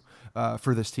issue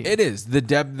for this team. It is. The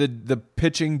depth, the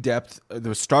pitching depth,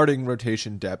 the starting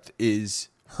rotation depth is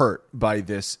hurt by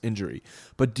this injury.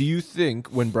 But do you think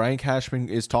when Brian Cashman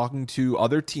is talking to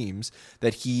other teams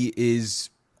that he is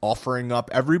offering up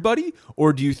everybody,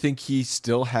 or do you think he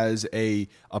still has a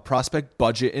prospect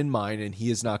budget in mind and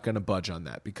he is not going to budge on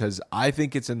that? Because I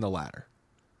think it's in the latter.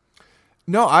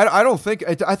 No, I don't think.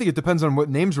 I think it depends on what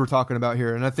names we're talking about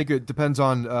here, and I think it depends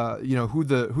on who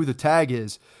the tag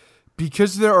is.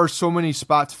 Because there are so many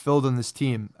spots filled in this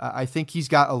team, I think he's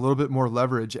got a little bit more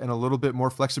leverage and a little bit more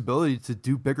flexibility to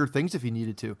do bigger things if he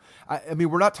needed to. I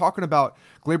mean, we're not talking about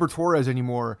Gleyber Torres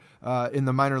anymore in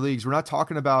the minor leagues. We're not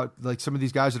talking about like some of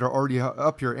these guys that are already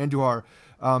up here. Andujar.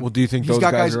 Well, do you think those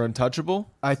guys are untouchable?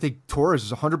 I think Torres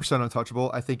is 100% untouchable.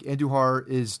 I think Andujar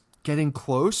is getting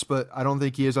close, but I don't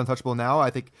think he is untouchable now. I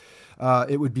think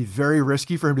it would be very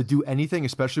risky for him to do anything,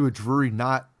 especially with Drury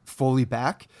not fully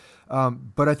back.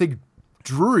 But I think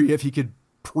Drury, if he could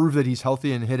prove that he's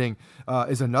healthy and hitting,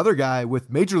 is another guy with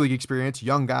major league experience,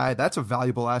 young guy. That's a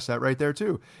valuable asset right there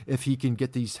too. If he can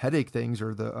get these headache things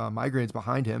or the migraines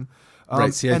behind him.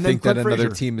 Right. See, I think that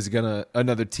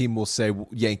another team will say,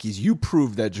 Yankees, you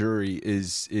prove that Drury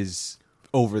is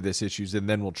over this issues, and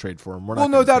then we'll trade for him. Well,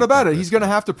 no doubt about it. He's going to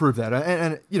have to prove that.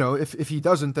 And if he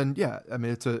doesn't, then yeah, I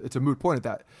mean, it's a moot point at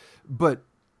that. But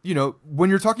when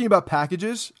you're talking about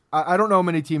packages, I don't know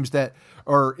many teams that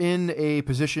are in a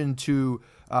position to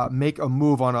make a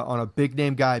move on a big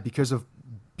name guy because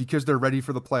they're ready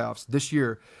for the playoffs this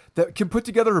year that can put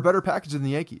together a better package than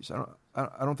the Yankees.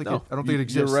 I don't think it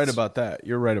exists. You're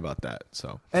right about that.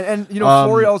 So and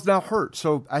Florial's now hurt,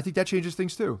 so I think that changes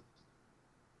things too.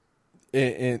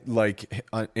 In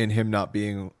him not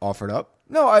being offered up.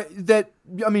 No,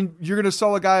 you're going to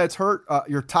sell a guy that's hurt,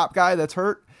 your top guy that's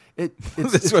hurt.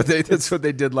 That's what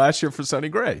they did last year for Sonny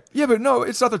Gray. Yeah, but no,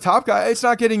 it's not the top guy. It's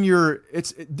not getting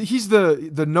he's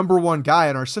the number one guy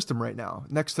in our system right now,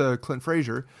 next to Clint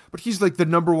Frazier. But he's like the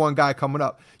number one guy coming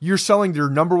up. You're selling your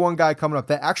number one guy coming up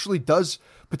that actually does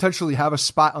potentially have a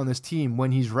spot on this team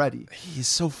when he's ready. He's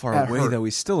so far away though.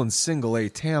 He's still in Single A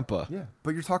Tampa. Yeah,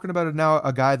 but you're talking about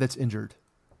a guy that's injured,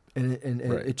 and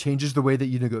it changes the way that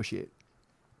you negotiate.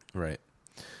 Right.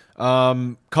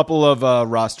 Couple of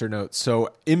roster notes.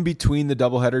 So in between the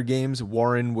doubleheader games,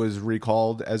 Warren was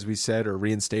recalled, as we said, or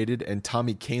reinstated, and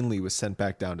Tommy Kahnle was sent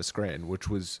back down to Scranton, which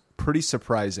was pretty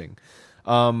surprising.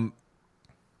 Kahnle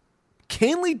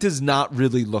does not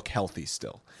really look healthy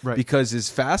still, right? Because his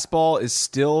fastball is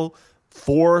still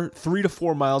 3 to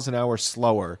 4 miles an hour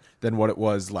slower than what it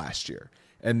was last year,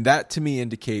 and that to me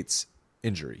indicates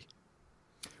injury.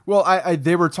 Well,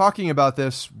 they were talking about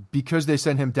this because they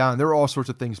sent him down. There were all sorts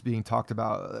of things being talked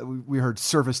about. We heard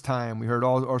service time. We heard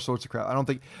all sorts of crap.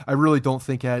 I really don't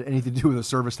think it had anything to do with a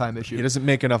service time issue. He doesn't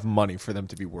make enough money for them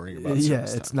to be worrying about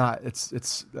service time. It's not.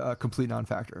 It's a complete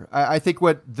non-factor. I think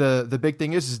what the big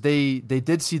thing is they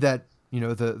did see that,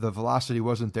 the velocity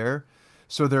wasn't there.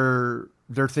 So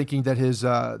they're thinking that his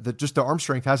just the arm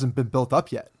strength hasn't been built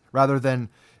up yet, rather than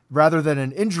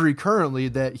an injury currently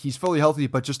that he's fully healthy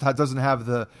but just doesn't have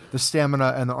the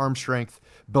stamina and the arm strength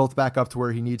built back up to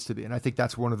where he needs to be. And I think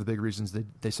that's one of the big reasons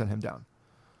they sent him down.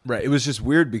 Right. It was just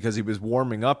weird because he was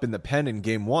warming up in the pen in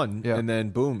game 1, and then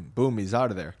boom, he's out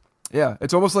of there. Yeah,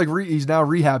 it's almost like he's now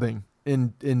rehabbing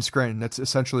in Scranton. That's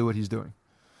essentially what he's doing.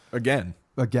 Again.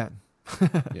 Yeah.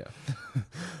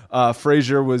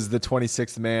 Frazier was the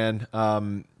 26th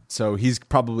man. So he's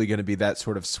probably going to be that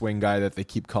sort of swing guy that they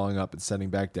keep calling up and sending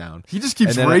back down. He just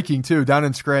keeps raking too down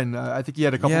in Scranton. I think he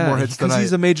had a couple more hits tonight. Because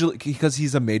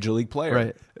he's a major league player,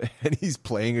 right? And he's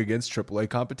playing against AAA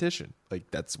competition. Like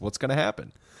that's what's going to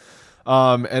happen.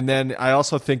 And then I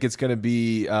also think it's going to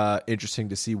be interesting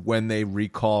to see when they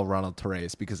recall Ronald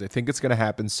Torres, because I think it's going to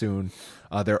happen soon.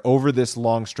 They're over this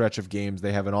long stretch of games.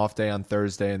 They have an off day on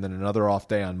Thursday and then another off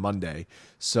day on Monday.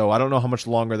 So I don't know how much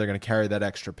longer they're going to carry that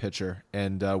extra pitcher.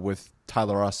 And with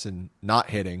Tyler Austin not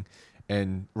hitting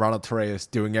and Ronald Torres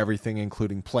doing everything,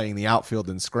 including playing the outfield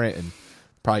in Scranton,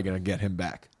 probably going to get him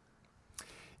back.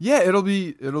 Yeah, it'll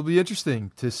be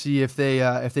interesting to see if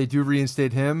they do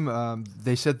reinstate him.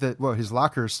 They said that his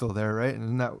locker is still there, right?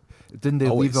 And didn't they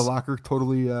leave the locker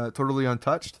totally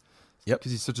untouched? Yep,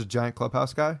 because he's such a giant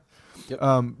clubhouse guy. Yep.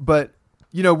 But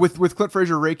with Clint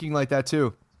Frazier raking like that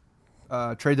too,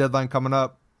 trade deadline coming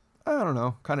up. I don't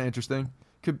know, kind of interesting.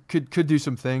 Could do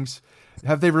some things.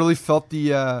 Have they really felt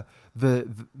the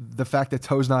fact that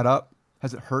Toe's not up?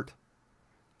 Has it hurt?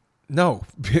 No,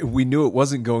 we knew it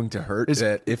wasn't going to hurt.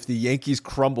 That if the Yankees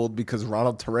crumbled because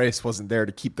Ronald Torres wasn't there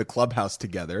to keep the clubhouse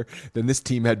together, then this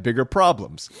team had bigger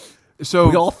problems. So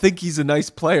we all think he's a nice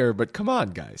player, but come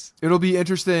on, guys. It'll be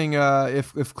interesting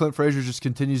if Clint Frazier just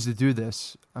continues to do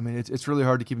this. I mean, it's really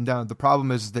hard to keep him down. The problem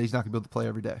is that he's not going to be able to play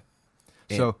every day.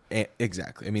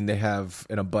 Exactly. I mean, they have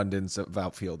an abundance of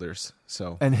outfielders.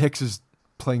 And Hicks is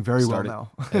playing very well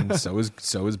now, and so is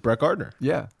Brett Gardner.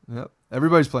 Yeah, yep.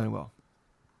 Everybody's playing well.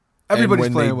 Everybody's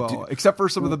playing well, except for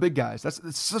some of the big guys.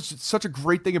 It's such a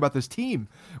great thing about this team.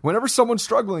 Whenever someone's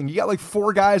struggling, you got like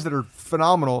 4 guys that are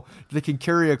phenomenal that can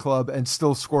carry a club and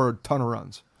still score a ton of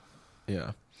runs.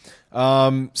 Yeah.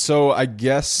 So I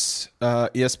guess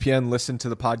ESPN listened to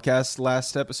the podcast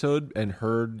last episode and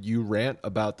heard you rant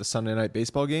about the Sunday night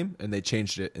baseball game, and they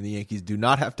changed it, and the Yankees do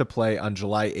not have to play on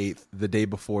July 8th, the day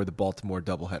before the Baltimore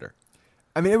doubleheader.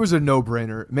 I mean, it was a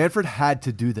no-brainer. Manfred had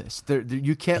to do this.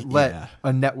 You can't let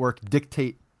a network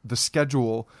dictate the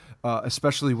schedule,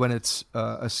 especially when it's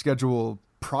a schedule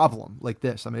problem like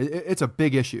this. I mean, it's a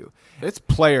big issue. It's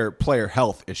player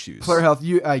health issues. Player health.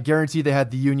 I guarantee they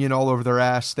had the union all over their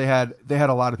ass. They had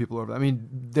a lot of people over there. I mean,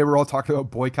 they were all talking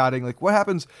about boycotting. Like, what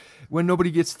happens when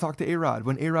nobody gets to talk to A-Rod?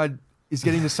 When A-Rod is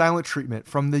getting the silent treatment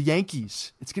from the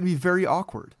Yankees, it's going to be very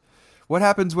awkward. What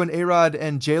happens when A-Rod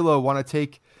and J-Lo want to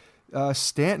take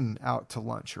Stanton out to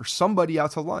lunch or somebody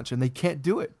out to lunch and they can't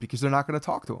do it because they're not going to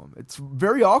talk to him? It's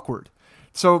very awkward.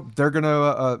 So they're going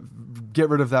to get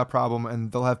rid of that problem,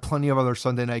 and they'll have plenty of other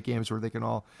Sunday night games where they can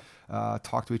all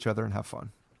talk to each other and have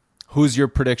fun. Who's your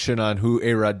prediction on who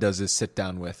A-Rod does his sit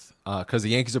down with? Because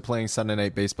the Yankees are playing Sunday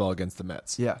night baseball against the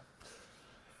Mets. Yeah.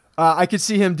 I could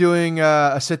see him doing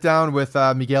a sit down with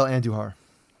Miguel Andujar.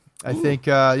 I think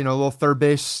a little third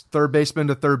baseman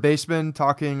to third baseman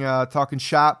talking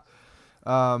shop.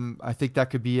 I think that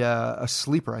could be a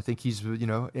sleeper. I think he's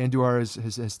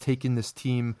Andujar has taken this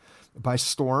team by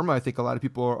storm. I think a lot of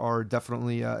people are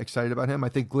definitely excited about him. I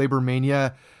think Glaber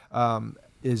Mania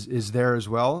is there as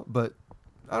well, but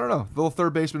I don't know. The little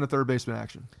third baseman to third baseman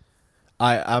action.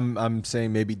 I'm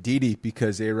saying maybe Didi,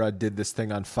 because A-Rod did this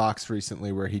thing on Fox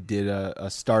recently where he did a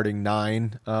starting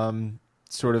 9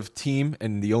 sort of team,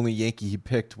 and the only Yankee he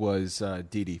picked was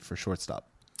Didi for shortstop.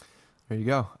 There you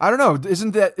go. I don't know.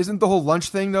 Isn't the whole lunch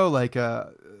thing though like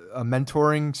a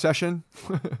mentoring session?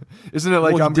 Isn't it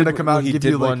like I'm going to come out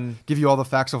and give you all the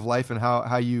facts of life and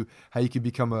how you can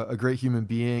become a great human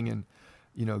being and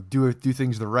do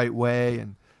things the right way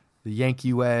and the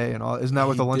Yankee way and all? Isn't that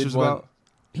what the lunch is about?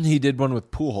 He did one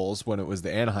with Pujols when it was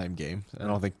the Anaheim game. I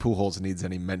don't think Pujols needs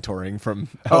any mentoring from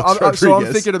Alex Rodriguez. So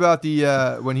I'm thinking about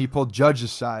the when he pulled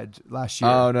Judge's side last year.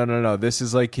 Oh, no. This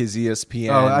is like his ESPN.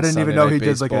 Oh, I didn't even know he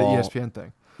did like an baseball ESPN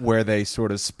thing. Where they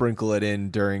sort of sprinkle it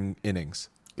in during innings.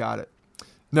 Got it.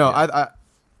 No, yeah.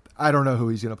 I don't know who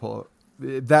he's going to pull.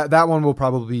 That one will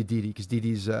probably be Didi because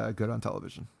Didi's good on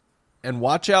television. And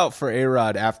watch out for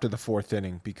A-Rod after the 4th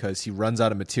inning because he runs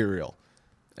out of material.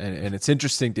 And it's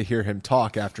interesting to hear him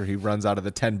talk after he runs out of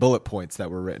the 10 bullet points that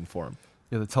were written for him.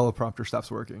 Yeah, the teleprompter stops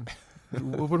working.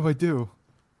 What do I do?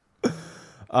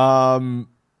 So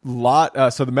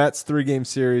the Mets 3-game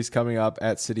series coming up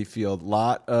at Citi Field.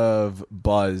 Lot of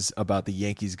buzz about the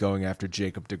Yankees going after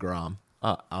Jacob deGrom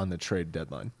on the trade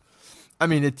deadline. I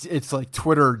mean, it's like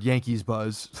Twitter Yankees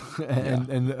buzz,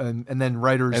 and then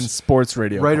writers and sports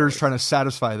radio writers trying to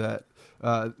satisfy that,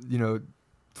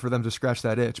 for them to scratch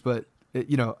that itch. But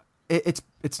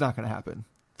it's not going to happen.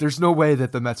 There's no way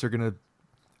that the Mets are going to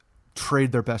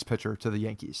trade their best pitcher to the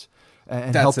Yankees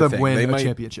and help them win a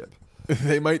championship.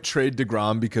 They might trade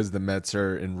deGrom because the Mets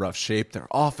are in rough shape. Their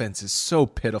offense is so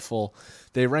pitiful.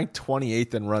 They rank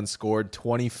 28th in runs scored,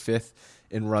 25th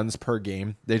in runs per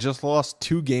game. They just lost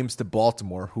 2 games to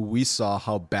Baltimore, who we saw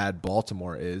how bad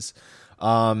Baltimore is.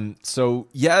 So,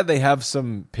 yeah, they have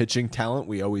some pitching talent.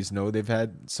 We always know they've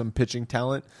had some pitching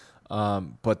talent,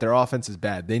 but their offense is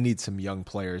bad. They need some young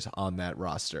players on that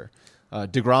roster.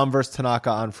 deGrom versus Tanaka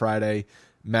on Friday,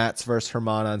 Matz versus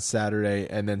Herman on Saturday,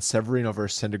 and then Severino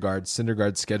versus Syndergaard.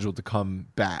 Syndergaard's scheduled to come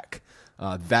back.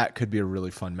 That could be a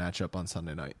really fun matchup on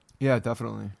Sunday night. Yeah,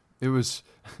 definitely. It was.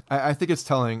 I think it's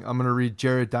telling. I'm going to read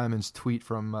Jared Diamond's tweet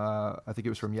from, I think it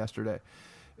was from yesterday.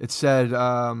 It said,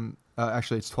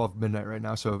 actually it's 12 midnight right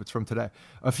now, so it's from today.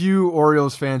 A few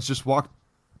Orioles fans just walked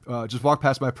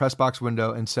past my press box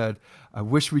window and said, I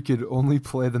wish we could only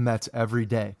play the Mets every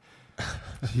day.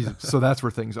 So that's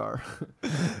where things are.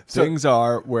 Things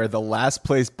are where the last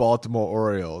place Baltimore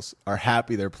Orioles are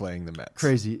happy they're playing the Mets.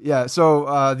 Crazy, yeah.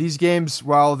 So these games,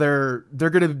 while they're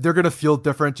gonna feel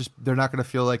different, just they're not gonna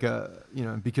feel like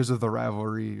because of the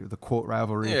rivalry, the quote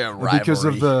rivalry, because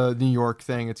of the New York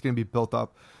thing, it's gonna be built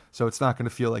up. So it's not gonna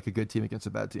feel like a good team against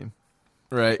a bad team.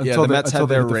 Right. Yeah. The Mets had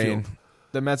their reign.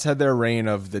 The Mets had their reign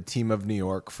of the team of New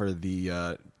York for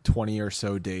the 20 or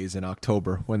so days in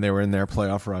October when they were in their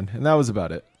playoff run, and that was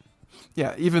about it.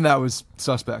 Yeah, even that was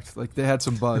suspect. Like they had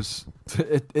some buzz.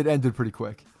 It ended pretty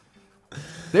quick.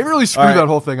 They really screwed that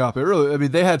whole thing up.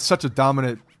 They had such a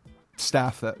dominant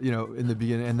staff that in the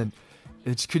beginning, and then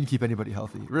it just couldn't keep anybody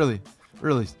healthy. Really,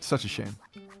 really, such a shame.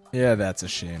 Yeah, that's a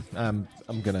shame. I'm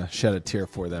gonna shed a tear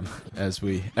for them as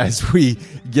we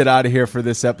get out of here for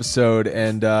this episode.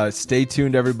 And stay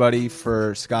tuned, everybody.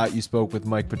 For Scott, you spoke with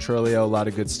Mike Petriello. A lot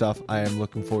of good stuff. I am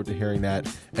looking forward to hearing that.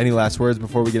 Any last words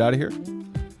before we get out of here?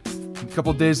 A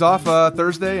couple of days off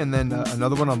Thursday, and then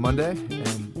another one on Monday,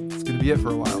 and it's gonna be it for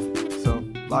a while. So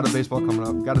a lot of baseball coming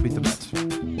up. Got to beat the Mets.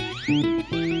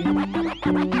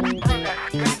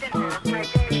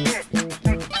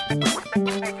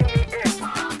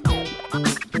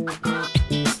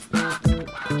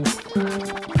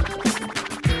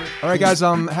 All right, guys,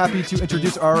 I'm happy to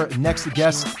introduce our next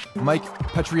guest, Mike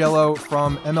Petriello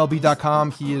from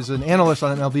MLB.com. He is an analyst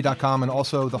on MLB.com and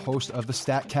also the host of the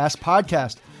Statcast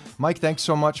podcast. Mike, thanks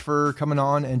so much for coming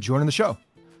on and joining the show.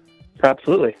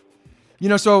 Absolutely.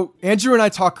 So Andrew and I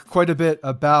talk quite a bit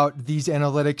about these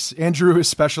analytics. Andrew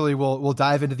especially will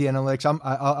dive into the analytics.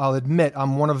 I'll admit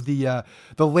I'm one of the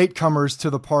latecomers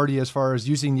to the party as far as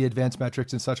using the advanced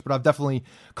metrics and such, but I've definitely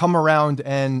come around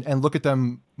and look at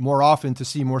them more often to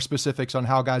see more specifics on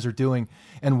how guys are doing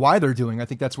and why they're doing. I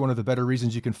think that's one of the better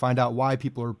reasons you can find out why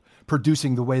people are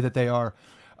producing the way that they are.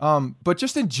 But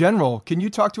just in general, can you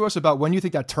talk to us about when you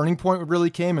think that turning point really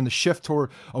came and the shift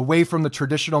away from the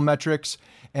traditional metrics,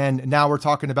 and now we're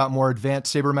talking about more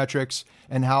advanced sabermetrics,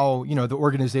 and how the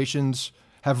organizations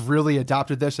have really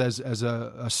adopted this as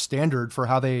a standard for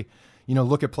how they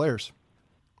look at players?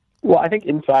 Well, I think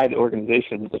inside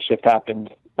organizations, the shift happened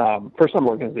for some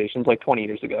organizations like 20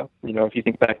 years ago. If you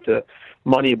think back to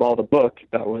Moneyball, the book,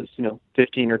 that was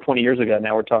 15 or 20 years ago.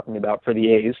 Now we're talking about for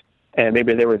the A's. And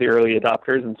maybe they were the early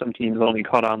adopters, and some teams only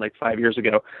caught on like 5 years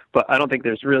ago. But I don't think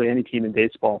there's really any team in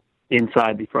baseball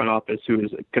inside the front office who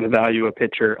is going to value a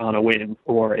pitcher on a win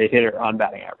or a hitter on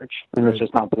batting average. And that's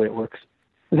just not the way it works.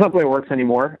 It's not the way it works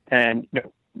anymore. And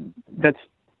that's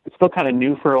it's still kind of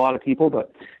new for a lot of people,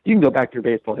 but you can go back through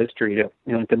baseball history to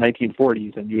like the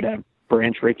 1940s, and you'd have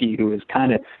Branch Rickey, who was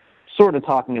kind of sort of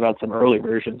talking about some early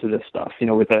versions of this stuff,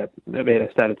 with they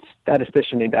had a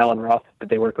statistician named Alan Roth that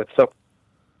they work with. So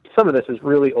some of this is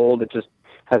really old. It just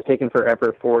has taken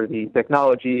forever for the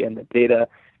technology and the data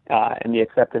and the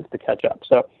acceptance to catch up.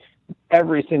 So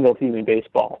every single team in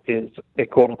baseball is a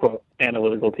quote-unquote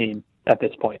analytical team at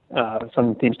this point.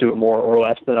 Some teams do it more or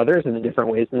less than others and in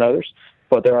different ways than others,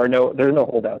 but there's no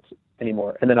holdouts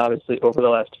anymore. And then obviously over the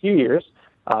last few years,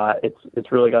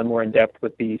 it's really gotten more in depth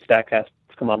with the Statcast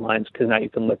come online, because now you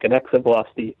can look at exit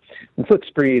velocity and flip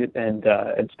speed and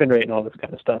spin rate and all this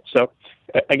kind of stuff. So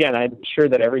again, I'm sure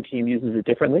that every team uses it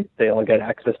differently. They all get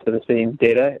access to the same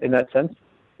data in that sense.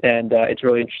 And it's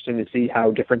really interesting to see how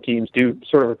different teams do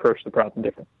sort of approach the problem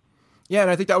different. Yeah,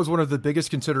 and I think that was one of the biggest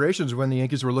considerations when the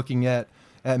Yankees were looking at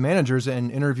managers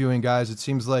and interviewing guys. It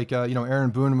seems like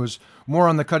Aaron Boone was more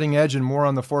on the cutting edge and more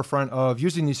on the forefront of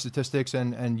using these statistics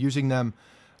and using them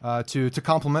to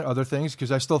complement other things,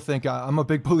 because I still think I'm a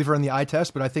big believer in the eye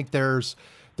test, but I think there's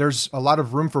a lot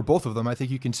of room for both of them. I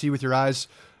think you can see with your eyes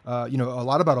a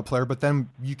lot about a player, but then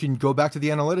you can go back to the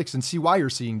analytics and see why you're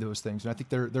seeing those things. And I think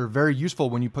they're very useful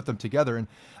when you put them together. And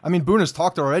I mean, Boone has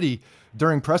talked already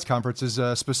during press conferences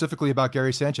specifically about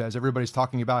Gary Sanchez. Everybody's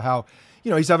talking about how,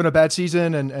 he's having a bad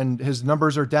season and his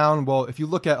numbers are down. Well, if you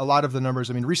look at a lot of the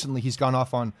numbers, I mean, recently he's gone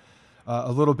off on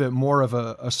a little bit more of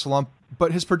a slump,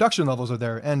 but his production levels are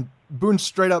there. And Boone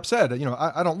straight up said,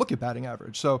 I don't look at batting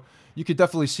average. So you could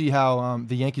definitely see how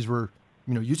the Yankees were,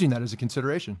 using that as a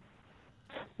consideration.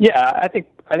 Yeah, I think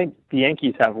the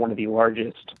Yankees have one of the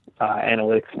largest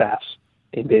analytics staffs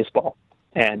in baseball,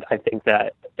 and I think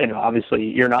that obviously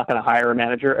you're not going to hire a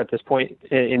manager at this point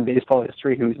in baseball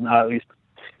history who's not at least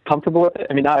comfortable with it.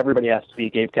 I mean, not everybody has to be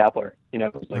Gabe Kapler,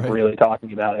 who's really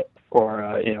talking about it, or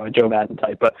a Joe Madden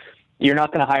type, but you're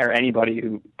not going to hire anybody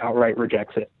who outright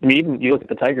rejects it. I mean, even you look at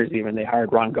the Tigers, even they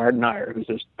hired Ron Gardenhire, who's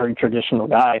this very traditional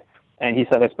guy. And he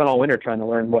said, I spent all winter trying to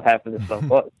learn what half of this stuff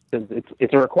was, because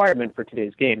it's a requirement for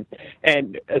today's game.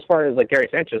 And as far as Gary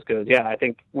Sanchez goes, yeah, I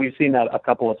think we've seen that a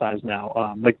couple of times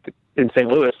now. In St.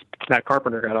 Louis, Matt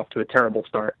Carpenter got off to a terrible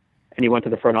start, and he went to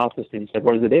the front office and he said,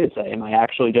 what does the data say? Am I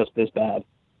actually just this bad?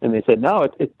 And they said, no,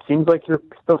 it seems like you're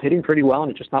still hitting pretty well, and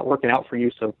it's just not working out for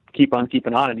you, so keep on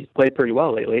keeping on. And he's played pretty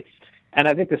well lately. And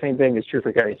I think the same thing is true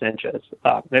for Gary Sanchez.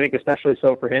 I think especially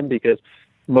so for him, because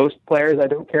most players, I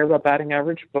don't care about batting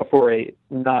average, but for a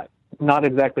not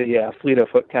exactly a fleet of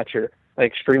foot catcher, I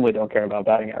extremely don't care about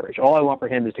batting average. All I want for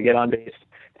him is to get on base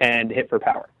and hit for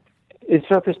power. His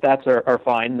surface stats are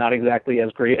fine, not exactly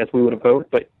as great as we would have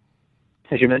hoped, but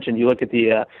as you mentioned, you look at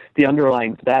the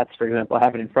underlying stats. For example, I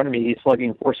have it in front of me. He's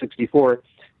slugging .464,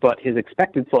 but his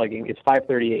expected slugging is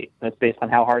 .538. That's based on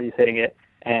how hard he's hitting it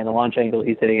and the launch angle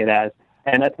he's hitting it as.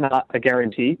 And that's not a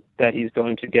guarantee that he's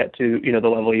going to get to, the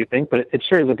level you think, but it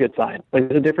sure is a good sign.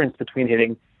 There's a difference between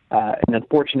hitting an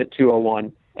unfortunate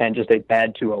 201 and just a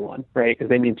bad 201, right? Because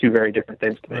they mean two very different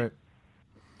things to me. Right.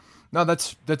 No,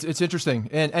 that's it's interesting.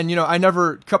 And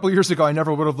a couple of years ago, I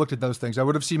never would have looked at those things. I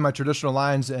would have seen my traditional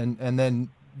lines and then,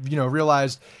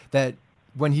 realized that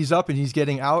when he's up and he's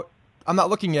getting out, I'm not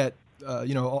looking at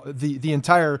the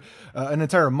entire an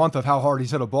entire month of how hard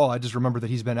he's hit a ball. I just remember that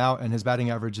he's been out and his batting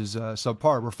average is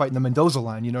subpar. We're fighting the Mendoza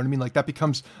line, you know what I mean? That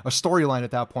becomes a storyline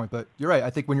at that point. But you're right.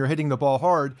 I think when you're hitting the ball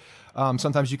hard,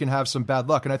 sometimes you can have some bad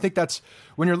luck. And I think that's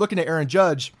when you're looking at Aaron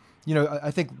Judge. I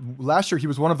think last year he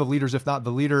was one of the leaders, if not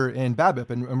the leader, in BABIP,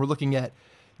 and we're looking at,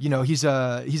 he's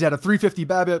at a 350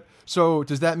 BABIP. So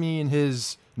does that mean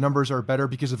his numbers are better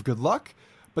because of good luck?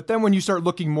 But then when you start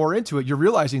looking more into it, you're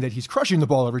realizing that he's crushing the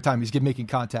ball every time he's making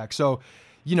contact. So,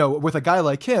 with a guy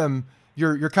like him,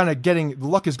 you're kind of getting,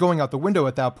 luck is going out the window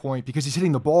at that point because he's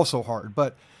hitting the ball so hard.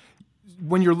 But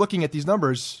when you're looking at these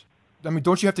numbers, I mean,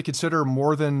 don't you have to consider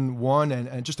more than one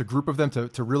and just a group of them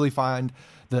to really find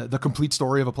the complete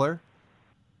story of a player?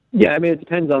 Yeah, I mean, it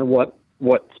depends on what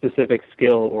specific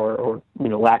skill or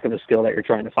lack of a skill that you're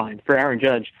trying to find. For Aaron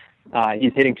Judge,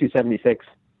 he's hitting 276.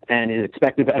 And his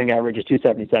expected batting average is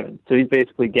 277. So he's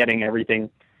basically getting everything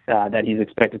that he's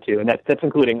expected to, and that's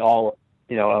including all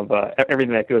of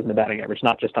everything that goes in the batting average,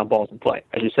 not just on balls in play.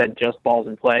 As you said, just balls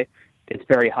in play, it's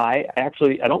very high. I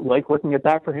don't like looking at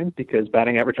that for him because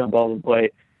batting average on balls in play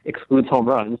excludes home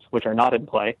runs, which are not in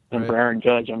play. And for Aaron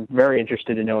Judge, I'm very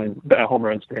interested in knowing home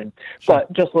runs for him. Sure.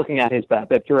 But just looking at his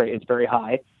BABIP, you're right, it's very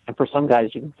high. And for some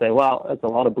guys, you can say, well, it's a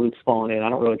lot of bloops falling in. I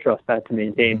don't really trust that to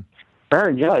maintain. Mm-hmm. For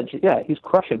Aaron Judge, yeah, he's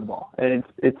crushing the ball. And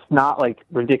it's not like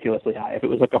ridiculously high. If it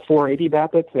was like a 480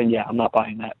 BABIP, then yeah, I'm not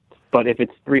buying that. But if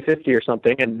it's 350 or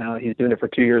something, and now he's doing it for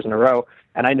 2 years in a row,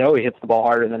 and I know he hits the ball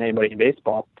harder than anybody in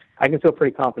baseball, I can feel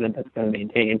pretty confident that's going to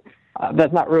maintain.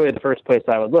 That's not really the first place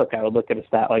I would look. I would look at a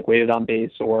stat like weighted on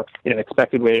base or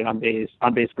expected weighted on base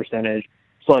percentage,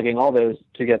 slugging, all those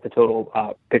to get the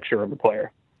total picture of the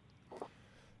player.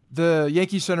 The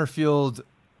Yankees center field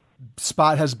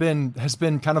spot has been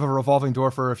kind of a revolving door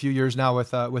for a few years now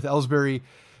with Ellsbury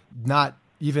not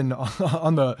even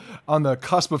on the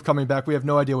cusp of coming back. We have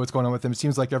no idea what's going on with him. It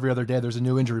seems like every other day there's a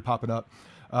new injury popping up.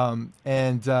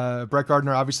 And Brett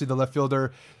Gardner, obviously the left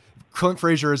fielder. Clint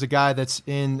Frazier is a guy that's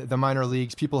in the minor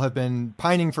leagues. People have been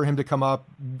pining for him to come up.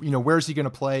 Where's he going to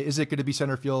play? Is it going to be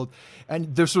center field?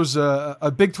 And this was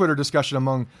a big Twitter discussion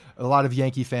among a lot of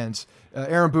Yankee fans.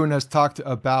 Aaron Boone has talked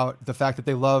about the fact that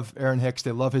they love Aaron Hicks.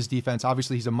 They love his defense.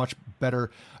 Obviously, he's a much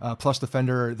better plus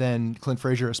defender than Clint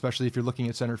Frazier, especially if you're looking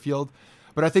at center field.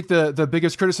 But I think the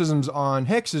biggest criticisms on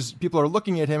Hicks is people are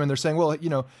looking at him and they're saying, well,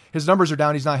 his numbers are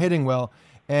down. He's not hitting well.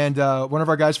 And one of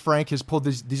our guys, Frank, has pulled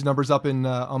these numbers up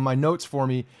on my notes for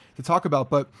me to talk about.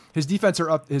 But his defense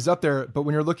is up there. But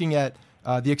when you're looking at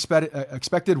the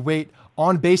expected weight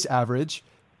on base average,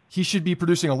 he should be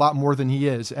producing a lot more than he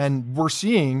is. And we're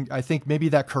seeing, I think, maybe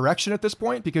that correction at this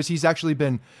point because he's actually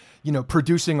been,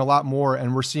 producing a lot more.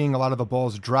 And we're seeing a lot of the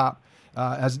balls drop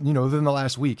within the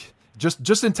last week,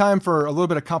 just in time for a little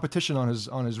bit of competition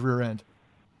on his rear end.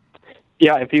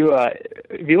 Yeah, if you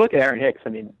look at Aaron Hicks, I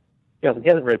mean, he hasn't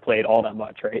really played all that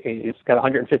much, right? He's got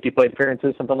 150 plate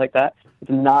appearances, something like that.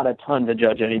 It's not a ton to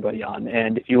judge anybody on.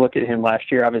 And if you look at him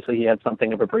last year, obviously he had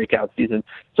something of a breakout season.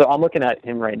 So I'm looking at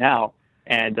him right now,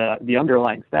 and the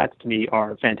underlying stats to me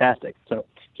are fantastic. So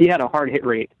he had a hard hit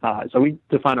rate. So we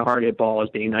define a hard hit ball as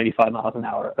being 95 miles an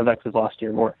hour of X's last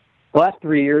year more. The last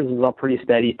 3 years is up pretty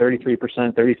steady,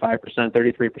 33%, 35%,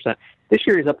 33%. This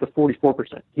year he's up to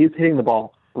 44%. He's hitting the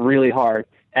ball really hard.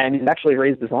 And he's actually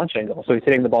raised his launch angle, so he's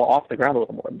hitting the ball off the ground a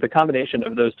little more. The combination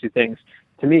of those two things,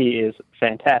 to me, is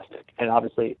fantastic. And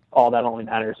obviously, all that only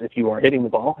matters if you are hitting the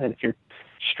ball. And if you're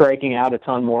striking out a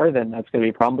ton more, then that's going to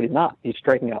be a problem, but he's not. He's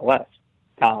striking out less.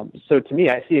 So to me,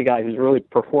 I see a guy who's really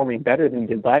performing better than he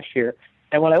did last year.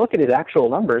 And when I look at his actual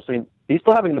numbers, I mean, he's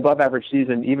still having an above-average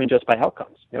season even just by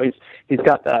outcomes. He's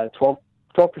got 12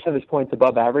 percentage points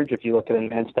above average if you look at an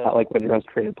advanced stat like when he runs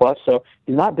created plus. So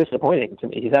he's not disappointing to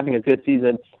me. He's having a good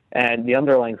season, and the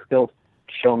underlying skills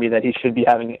show me that he should be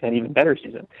having an even better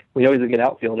season. We know he's a good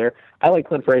outfielder. I like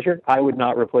Clint Frazier. I would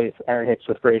not replace Aaron Hicks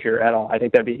with Frazier at all. I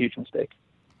think that'd be a huge mistake.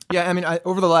 Yeah, I mean,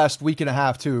 over the last week and a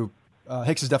half, too,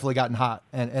 Hicks has definitely gotten hot,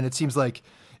 and it seems like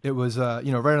it was right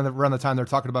around the time they're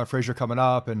talking about Frazier coming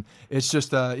up, and it's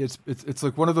just it's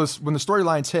like one of those when the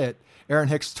storylines hit. Aaron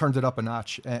Hicks turned it up a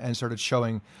notch and started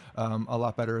showing a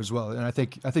lot better as well. And I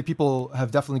think people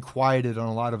have definitely quieted on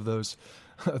a lot of those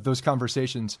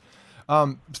conversations.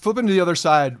 Flipping to the other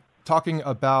side, talking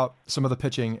about some of the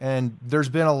pitching, and there's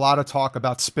been a lot of talk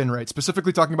about spin rate,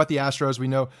 specifically talking about the Astros. We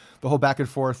know the whole back and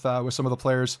forth with some of the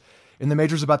players in the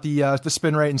majors about the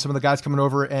spin rate and some of the guys coming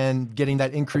over and getting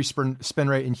that increased spin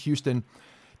rate in Houston.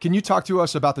 Can you talk to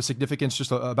us about the significance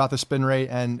just about the spin rate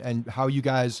and how you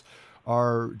guys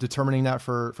are determining that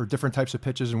for different types of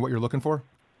pitches and what you're looking for?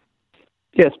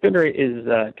 Yeah, spin rate is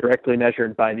directly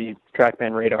measured by the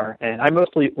TrackMan radar, and I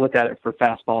mostly look at it for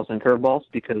fastballs and curveballs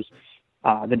because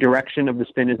the direction of the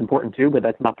spin is important too, but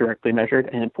that's not directly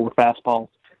measured. And for fastballs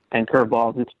and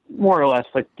curveballs, it's more or less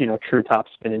like, true top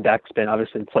spin and back spin.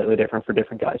 Obviously, it's slightly different for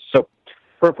different guys. So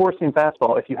for a four-seam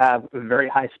fastball, if you have a very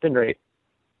high spin rate,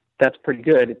 that's pretty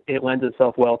good. It lends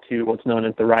itself well to what's known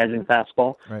as the rising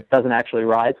fastball. Right. It doesn't actually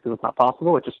rise because it's not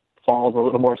possible. It just falls a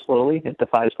little more slowly. It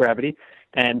defies gravity.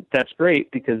 And that's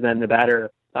great because then the batter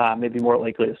may be more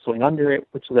likely to swing under it,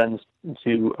 which lends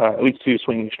to at least two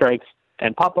swinging strikes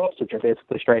and pop-ups, which are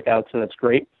basically strikeouts, so that's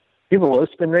great. If you have a low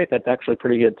spin rate, that's actually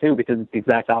pretty good too because it's the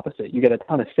exact opposite. You get a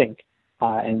ton of sink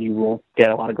and you will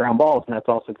get a lot of ground balls, and that's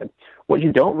also good. What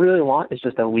you don't really want is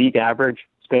just a league average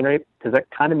spin rate because that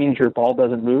kind of means your ball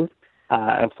doesn't move.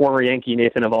 A former Yankee,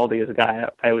 Nathan Eovaldi, is a guy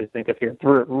I always think of here.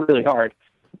 Threw it really hard,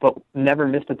 but never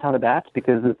missed a ton of bats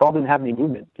because the ball didn't have any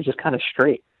movement. It's just kind of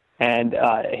straight. And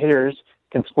hitters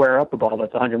can square up a ball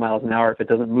that's 100 miles an hour if it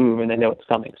doesn't move and they know it's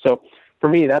coming. So for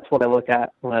me, that's what I look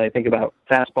at when I think about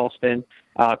fastball spin.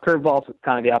 Curveballs is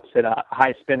kind of the opposite. A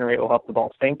high spin rate will help the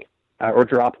ball sink or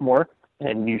drop more.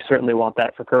 and you certainly want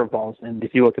that for curveballs. And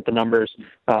if you look at the numbers,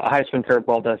 a high spin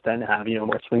curveball does tend to have,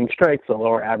 more swinging strikes, a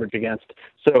lower average against.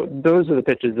 So those are the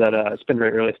pitches that spin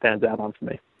rate really stands out on for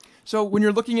me. So when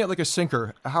you're looking at like a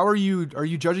sinker, how are you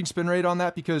judging spin rate on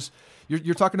that? Because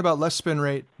you're talking about less spin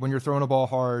rate when you're throwing a ball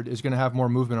hard is going to have more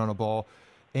movement on a ball.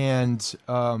 And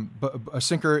but a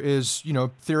sinker is,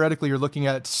 theoretically you're looking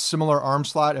at similar arm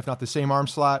slot, if not the same arm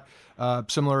slot,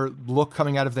 similar look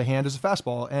coming out of the hand as a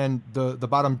fastball, and the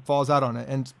bottom falls out on it.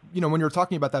 And, when you're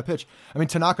talking about that pitch, I mean,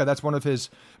 Tanaka, that's one of his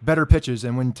better pitches.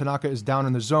 And when Tanaka is down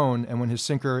in the zone and when his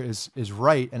sinker is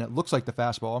right and it looks like the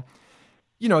fastball,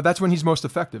 that's when he's most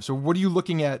effective. So what are you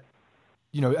looking at,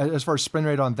 as far as spin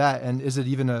rate on that? And is it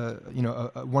even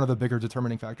one of the bigger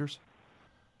determining factors?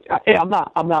 Yeah,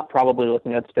 I'm not probably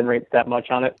looking at spin rate that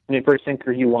much on it. I mean, for a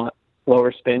sinker, you want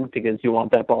lower spin because you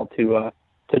want that ball to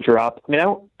drop. I mean,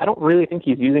 I don't really think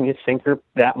he's using his sinker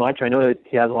that much. I know that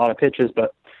he has a lot of pitches,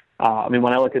 but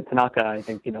when I look at Tanaka, I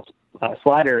think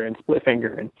slider and split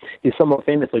finger, and he somewhat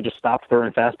famously just stopped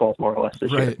throwing fastballs more or less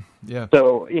this year. Yeah.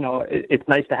 So it's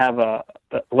nice to have a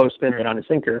low spin rate on a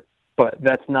sinker, but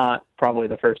that's not probably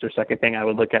the first or second thing I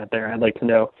would look at there. I'd like to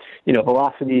know,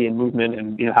 velocity and movement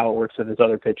and, how it works with his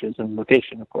other pitches and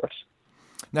location, of course.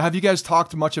 Now, have you guys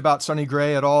talked much about Sonny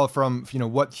Gray at all from,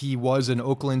 what he was in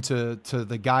Oakland to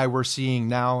the guy we're seeing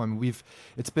now? And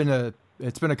it's been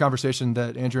a conversation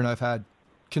that Andrew and I've had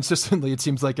consistently, it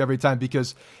seems like every time,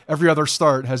 because every other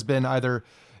start has been either,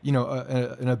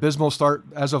 an abysmal start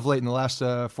as of late in the last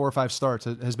 4 or 5 starts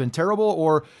has been terrible,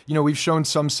 or, we've shown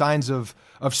some signs of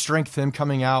strength, him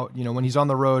coming out, when he's on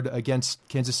the road against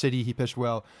Kansas City, he pitched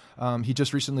well. He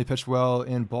just recently pitched well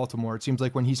in Baltimore. It seems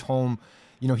like when he's home,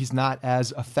 he's not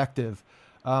as effective.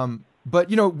 But,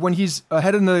 when he's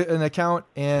ahead in an account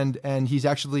and he's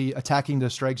actually attacking the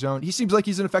strike zone, he seems like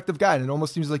he's an effective guy. And it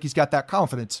almost seems like he's got that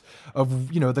confidence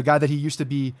of, the guy that he used to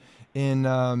be in,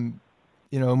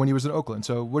 when he was in Oakland.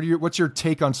 So what's your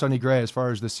take on Sonny Gray as far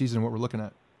as this season and what we're looking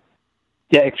at?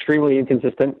 Yeah, extremely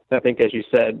inconsistent, I think, as you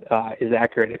said, is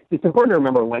accurate. It's important to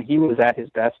remember when he was at his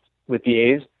best with the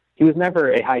A's, he was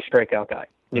never a high strikeout guy.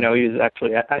 He was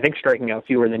actually, I think, striking out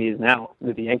fewer than he is now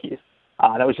with the Yankees.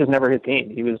 That was just never his game.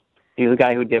 He was a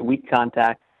guy who would get weak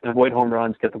contact, avoid home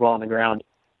runs, get the ball on the ground.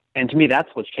 And to me, that's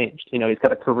what's changed. He's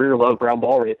got a career-low ground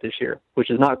ball rate this year, which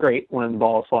is not great when the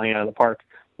ball is flying out of the park.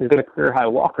 He's got a career-high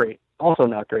walk rate, also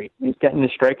not great. He's getting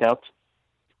his strikeouts.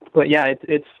 But, yeah,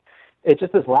 it's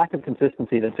just this lack of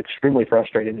consistency that's extremely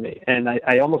frustrating to me. And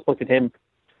I almost look at him,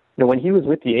 when he was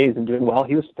with the A's and doing well,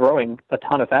 he was throwing a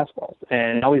ton of fastballs.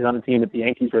 And now he's on a team with the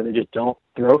Yankees where they just don't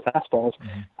throw fastballs.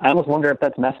 Mm-hmm. I almost wonder if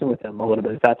that's messing with him a little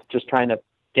bit, if that's just trying to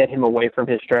get him away from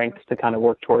his strengths to kind of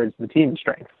work towards the team's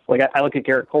strengths. Like I look at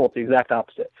Garrett Cole, it's the exact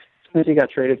opposite. As soon as he got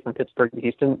traded from Pittsburgh to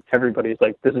Houston, everybody's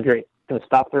like, this is great. He's going to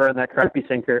stop throwing that crappy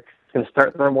sinker. He's going to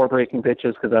start throwing more breaking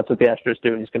pitches because that's what the Astros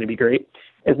do, and he's going to be great.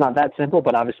 It's not that simple,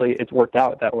 but obviously it's worked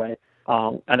out that way.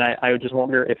 And I would just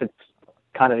wonder if it's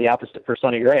kind of the opposite for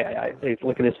Sonny Gray. I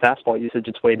look at his fastball usage,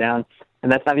 it's way down.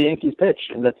 And that's how the Yankees pitch.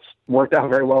 And that's worked out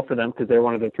very well for them because they're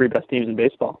one of the 3 best teams in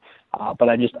baseball. But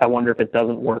I wonder if it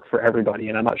doesn't work for everybody,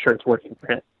 and I'm not sure it's working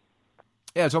for him.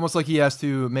 Yeah, it's almost like he has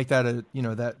to make that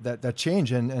that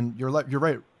change. And you're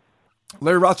right.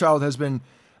 Larry Rothschild has been.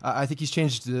 I think he's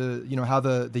changed how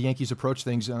the Yankees approach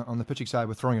things on the pitching side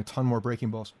with throwing a ton more breaking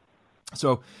balls.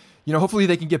 So, hopefully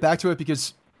they can get back to it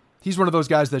because he's one of those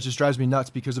guys that just drives me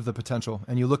nuts because of the potential.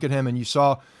 And you look at him and you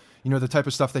saw, the type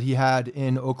of stuff that he had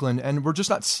in Oakland, and we're just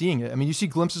not seeing it. I mean, you see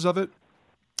glimpses of it,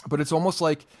 but it's almost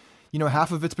like,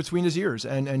 half of it's between his ears,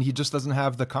 and he just doesn't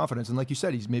have the confidence. And like you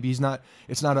said, it's not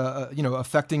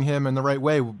affecting him in the right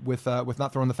way with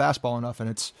not throwing the fastball enough, and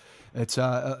it's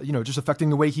just affecting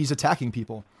the way he's attacking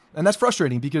people. And that's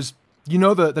frustrating because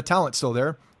the talent's still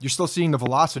there. You're still seeing the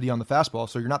velocity on the fastball,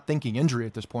 so you're not thinking injury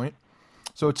at this point.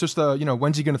 So it's just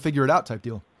when's he going to figure it out type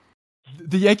deal.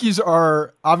 The Yankees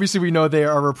are, obviously we know they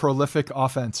are a prolific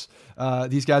offense.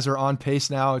 These guys are on pace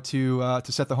now to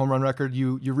set the home run record.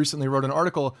 You recently wrote an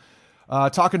article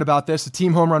talking about this. The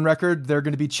team home run record, they're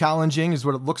going to be challenging is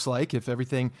what it looks like. If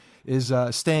everything is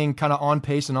staying kind of on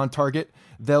pace and on target,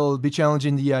 they'll be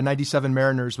challenging the 97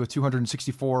 Mariners with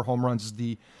 264 home runs is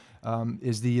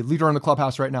the leader in the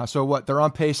clubhouse right now. So they're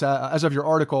on pace as of your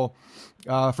article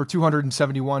for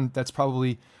 271. That's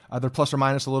probably they're plus or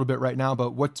minus a little bit right now.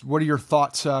 But what are your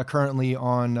thoughts currently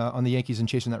on the Yankees and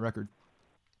chasing that record?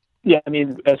 Yeah, I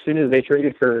mean, as soon as they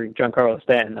traded for Giancarlo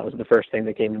Stanton, that was the first thing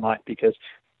that came to mind because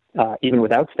even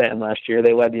without Stanton last year,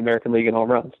 they led the American League in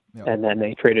home runs. Yep. And then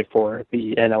they traded for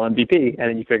the NL MVP, and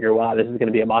then you figure, wow, this is going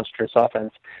to be a monstrous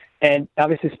offense. And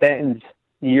obviously Stanton's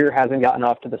year hasn't gotten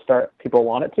off to the start people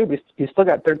want it to, but he's still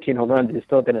got 13 home runs. He's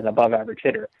still been an above-average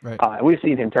hitter. Right. And we've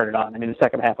seen him turn it on. I mean, the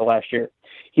second half of last year,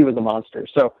 he was a monster.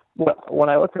 So when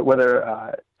I looked at whether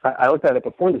I looked at it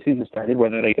before the season started,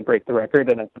 whether they could break the record,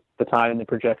 and at the time the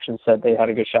projections said they had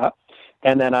a good shot.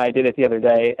 And then I did it the other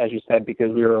day, as you said,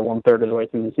 because we were one-third of the way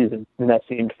through the season, and that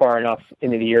seemed far enough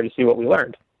into the year to see what we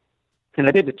learned. And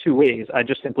I did it two ways. I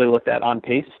just simply looked at on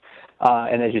pace,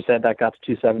 and as you said, that got to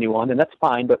 271, and that's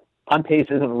fine, but on pace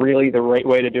isn't really the right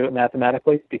way to do it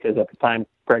mathematically, because at the time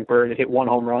Greg Bird had hit one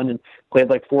home run and played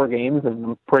like 4 games, and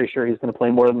I'm pretty sure he's going to play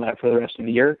more than that for the rest of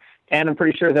the year. And I'm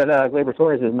pretty sure that Gleyber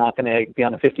Torres is not going to be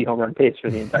on a 50 home run pace for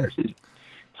the entire season.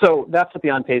 So that's what the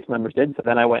on-pace numbers did. So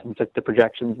then I went and took the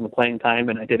projections and the playing time,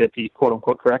 and I did it the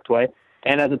quote-unquote correct way.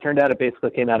 And as it turned out, it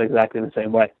basically came out exactly the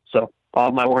same way. So all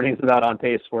of my warnings about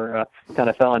on-pace were kind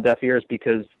of fell on deaf ears,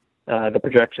 because the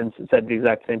projections said the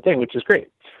exact same thing, which is great.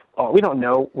 We don't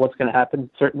know what's going to happen,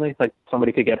 certainly. Like,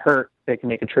 somebody could get hurt, they can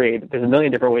make a trade. There's a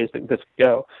million different ways that this could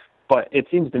go. But it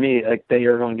seems to me like they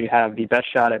are going to have the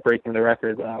best shot at breaking the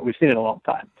record we've seen in a long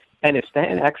time. And if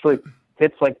Stanton actually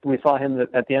hits like we saw him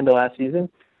at the end of last season,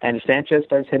 and if Sanchez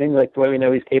starts hitting like the way we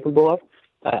know he's capable of,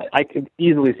 I could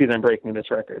easily see them breaking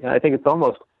this record. And I think it's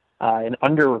almost an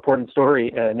underreported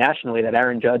story nationally that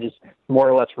Aaron Judge is more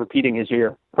or less repeating his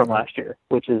year from last year,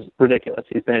 which is ridiculous.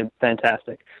 He's been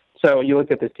fantastic. So you look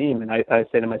at this team, and I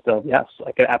say to myself, yes,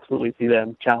 I could absolutely see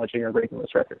them challenging or breaking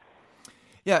this record.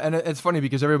 Yeah, and it's funny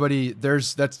because everybody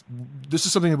this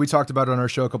is something that we talked about on our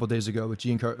show a couple of days ago with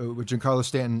Giancarlo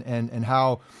Stanton, and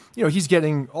how he's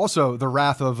getting also the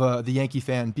wrath of the Yankee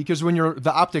fan, because when you're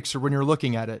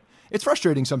looking at it, it's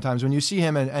frustrating sometimes when you see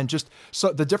him and just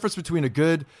the difference between a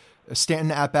good Stanton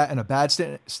at bat and a bad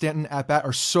Stanton at bat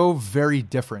are so very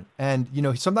different, and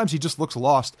sometimes he just looks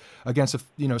lost against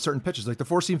certain pitches, like the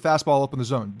 4-seam fastball up in the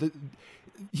zone.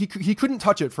 He couldn't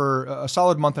touch it for a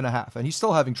solid month and a half, and he's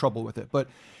still having trouble with it. But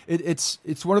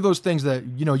it's one of those things that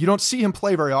you don't see him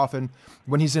play very often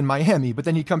when he's in Miami. But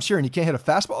then he comes here and he can't hit a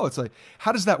fastball. It's like,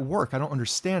 how does that work? I don't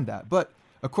understand that. But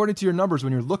according to your numbers,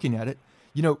 when you're looking at it,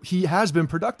 he has been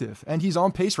productive, and he's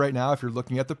on pace right now. If you're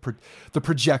looking at the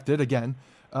projected again,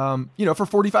 for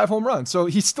 45 home runs, so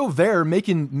he's still there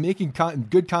making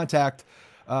good contact.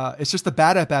 It's just the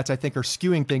bad at bats, I think, are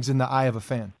skewing things in the eye of a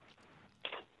fan.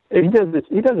 He does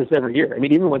this every year. I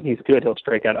mean, even when he's good, he'll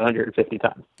strike out 150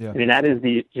 times. Yeah. I mean, that is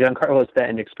the Giancarlo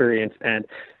Stanton experience, and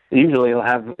usually he'll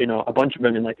have a bunch of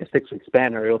them in like a 6-week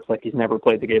span, or it looks like he's never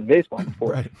played the game of baseball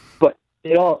before. Right. But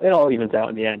it all evens out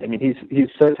in the end. I mean, he's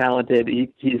so talented.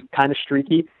 He's kind of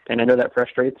streaky, and I know that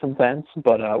frustrates some fans.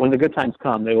 But when the good times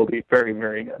come, they will be very,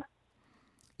 very good.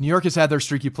 New York has had their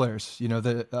streaky players.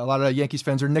 A lot of Yankees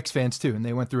fans are Knicks fans too, and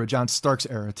they went through a John Starks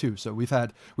era too. So we've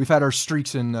had our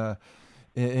streaks in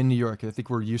New York. I think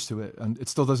we're used to it, and it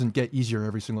still doesn't get easier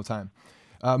every single time.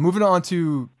 Moving on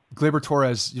to Gleyber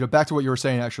Torres, back to what you were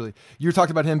saying, actually. You were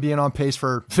talking about him being on pace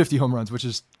for 50 home runs, which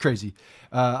is crazy.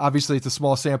 Obviously, it's a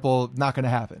small sample, not going to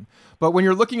happen. But when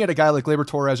you're looking at a guy like Gleyber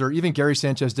Torres, or even Gary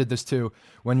Sanchez did this too,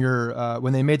 when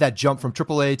they made that jump from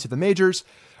AAA to the majors,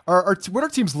 what are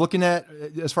teams looking at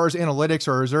as far as analytics,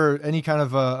 or is there any kind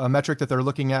of a metric that they're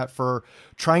looking at for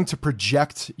trying to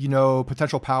project,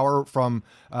 potential power from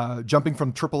jumping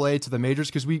from AAA to the majors?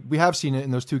 Because we have seen it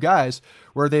in those two guys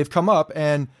where they've come up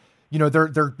and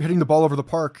they're hitting the ball over the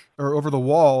park or over the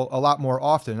wall a lot more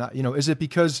often. Is it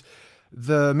because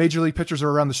the major league pitchers are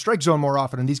around the strike zone more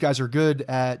often, and these guys are good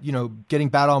at getting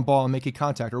bat on ball and making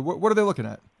contact, or what are they looking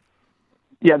at?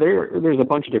 Yeah, there's a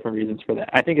bunch of different reasons for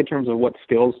that. I think in terms of what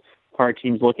skills our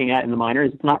team's looking at in the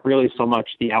minors, it's not really so much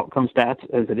the outcome stats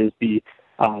as it is the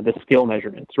skill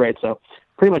measurements, right? So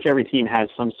pretty much every team has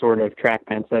some sort of track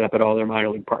pen set up at all their minor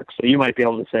league parks. So you might be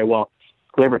able to say, well,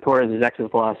 Gleyber Torres' exit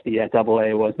velocity at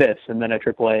AA was this, and then at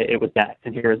AAA it was that,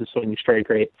 and here's the swinging strike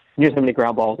rate, and here's how many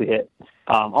ground balls he hit.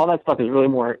 All that stuff is really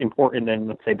more important than,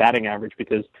 let's say, batting average,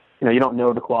 because you don't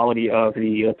know the quality of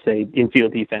the, let's say,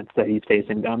 infield defense that he's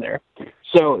facing down there.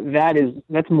 So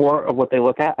that's more of what they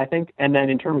look at, I think. And then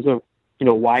in terms of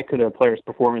why could a player's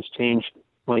performance change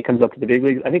when he comes up to the big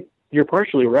leagues, I think you're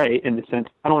partially right in the sense,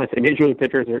 I don't want to say major league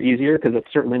pitchers are easier, because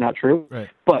that's certainly not true. Right.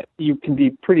 But you can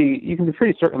be pretty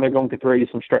certain they're going to throw you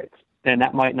some strikes, and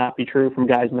that might not be true from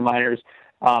guys in the minors.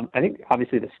 I think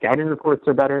obviously the scouting reports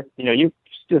are better. You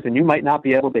might not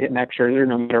be able to hit Max Scherzer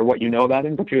no matter what you know about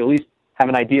him, but you at least have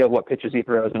an idea of what pitches he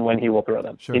throws and when he will throw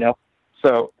them. Sure.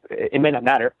 So it may not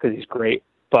matter because he's great,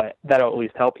 but that'll at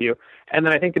least help you. And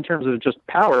then I think in terms of just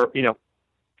power,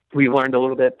 we learned a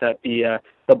little bit that the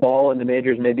ball in the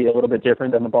majors may be a little bit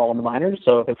different than the ball in the minors.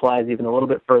 So if it flies even a little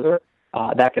bit further,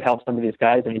 that could help some of these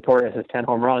guys. I mean, Torres has 10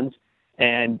 home runs,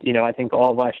 And, I think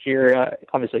all of last year,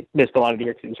 obviously missed a lot of the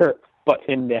year because he was hurt, but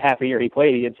in the half a year he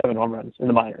played, he had 7 home runs in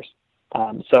the minors.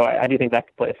 So I do think that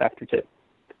could play a factor too.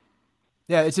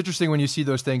 Yeah, it's interesting when you see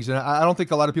those things, and I don't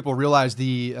think a lot of people realize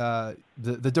the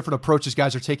different approaches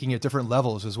guys are taking at different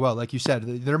levels as well. Like you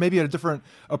said, there may be a different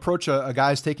approach a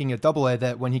guy's taking at AA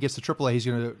that when he gets to AAA, he's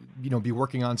going to be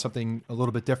working on something a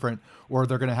little bit different, or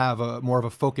they're going to have more of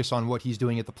a focus on what he's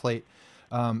doing at the plate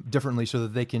differently, so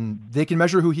that they can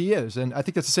measure who he is. And I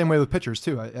think that's the same way with pitchers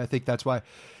too. I think that's why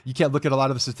you can't look at a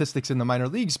lot of the statistics in the minor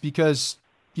leagues, because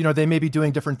they may be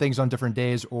doing different things on different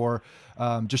days, or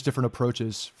just different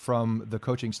approaches from the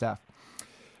coaching staff.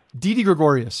 Didi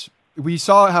Gregorius, we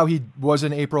saw how he was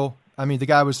in April. I mean, the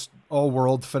guy was all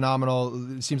world,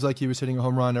 phenomenal. It seems like he was hitting a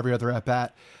home run every other at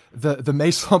bat. The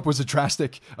May slump was a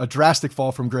drastic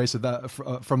fall from grace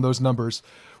from those numbers.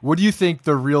 What do you think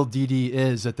the real Didi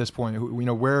is at this point?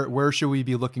 Where should we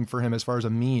be looking for him as far as a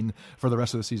mean for the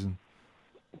rest of the season?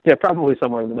 Yeah, probably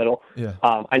somewhere in the middle. Yeah.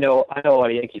 I know a lot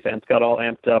of Yankee fans got all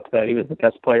amped up that he was the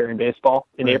best player in baseball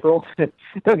in April. Don't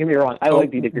get me wrong. I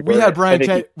like Didi Gregorius.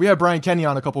 We had Brian Kenny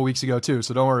on a couple weeks ago too,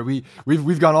 so don't worry.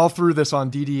 We've gone all through this on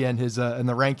Didi and his and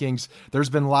the rankings. There's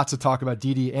been lots of talk about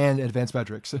Didi and advanced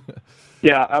metrics.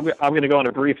 Yeah, I'm going to go on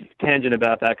a brief tangent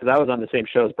about that because I was on the same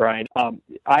show as Brian.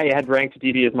 I had ranked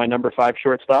Didi as my number 5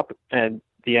 shortstop, and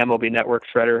the MLB Network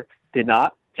shredder did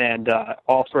not. And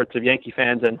all sorts of Yankee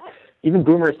fans and even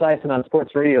Boomer Esiason on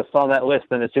sports radio saw that list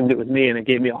and assumed it was me, and it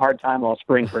gave me a hard time all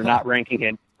spring for not ranking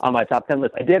him on my top 10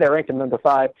 list. I did. I ranked him number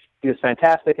 5. He was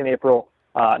fantastic in April,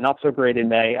 not so great in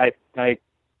May. I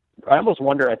almost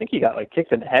wonder, I think he got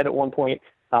kicked in the head at one point.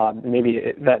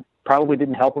 Maybe that probably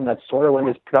didn't help him. That's sort of when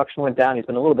his production went down. He's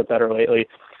been a little bit better lately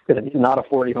because he's not a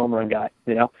 40 home run guy.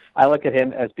 I look at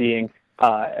him as being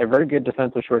a very good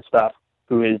defensive shortstop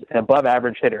who is an above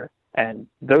average hitter. And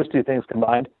those two things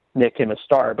combined make him a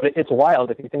star. But it's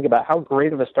wild if you think about how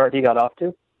great of a start he got off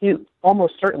to. He's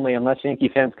almost certainly, unless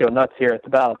Yankee fans go nuts here at the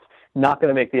ballots, not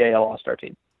going to make the AL All-Star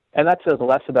team. And that says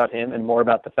less about him and more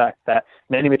about the fact that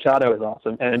Manny Machado is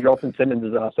awesome, and Andrelton Simmons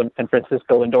is awesome, and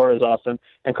Francisco Lindor is awesome,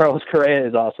 and Carlos Correa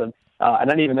is awesome. And I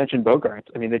didn't even mention Bogarts.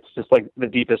 I mean, it's just like the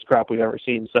deepest crop we've ever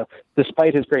seen. So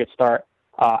despite his great start,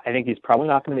 I think he's probably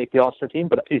not going to make the All-Star team,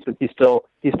 but he's still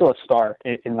a star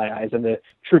in my eyes. And the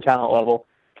true talent level,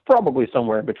 probably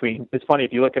somewhere in between. It's funny,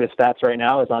 if you look at his stats right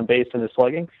now, his on base and his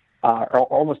slugging are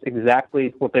almost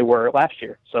exactly what they were last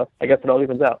year. So I guess it all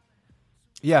evens out.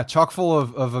 Yeah, chock full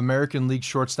of American League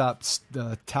shortstop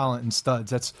talent and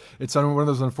studs. It's one of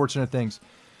those unfortunate things.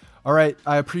 All right,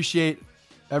 I appreciate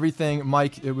everything,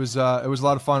 Mike. It was a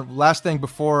lot of fun. Last thing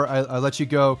before I let you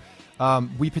go,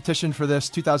 we petitioned for this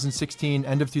 2016,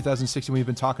 end of 2016. We've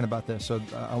been talking about this, so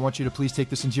I want you to please take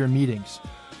this into your meetings.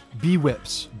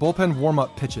 B-whips, bullpen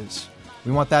warm-up pitches.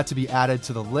 We want that to be added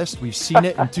to the list. We've seen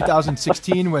it in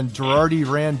 2016 when Girardi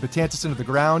ran Betances into the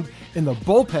ground in the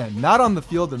bullpen, not on the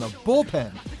field, in the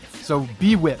bullpen. So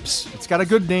B-whips. It's got a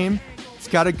good name. It's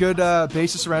got a good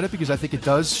basis around it because I think it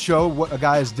does show what a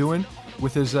guy is doing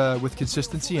with his with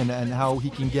consistency and how he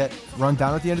can get run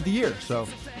down at the end of the year. So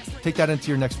take that into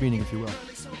your next meeting, if you will.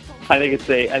 I think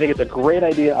it's a great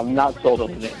idea. I'm not sold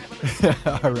on the name.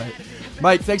 All right.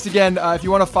 Mike, thanks again. If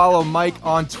you want to follow Mike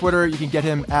on Twitter, you can get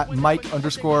him at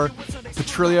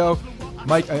Mike_Petriello.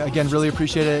 Mike, again, really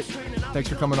appreciate it. Thanks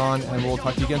for coming on, and we'll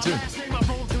talk to you again soon.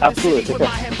 Absolutely.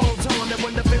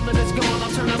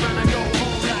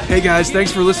 Hey guys,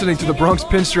 thanks for listening to the Bronx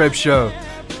Pinstripes Show.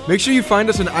 Make sure you find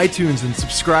us on iTunes and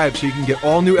subscribe so you can get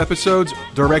all new episodes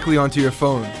directly onto your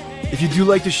phone. If you do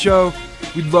like the show,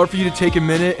 we'd love for you to take a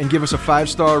minute and give us a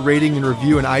 5-star rating and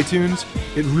review in iTunes.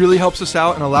 It really helps us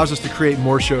out and allows us to create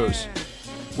more shows.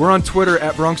 We're on Twitter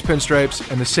at Bronx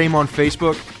Pinstripes and the same on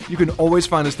Facebook. You can always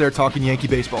find us there talking Yankee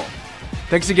baseball.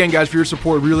 Thanks again, guys, for your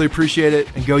support. Really appreciate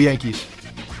it, and go Yankees.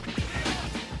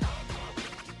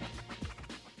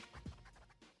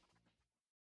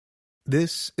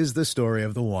 This is the story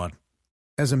of the one.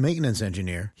 As a maintenance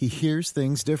engineer, he hears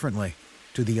things differently.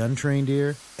 To the untrained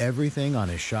ear, everything on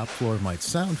his shop floor might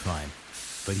sound fine,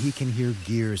 but he can hear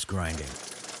gears grinding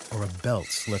or a belt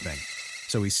slipping.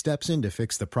 So he steps in to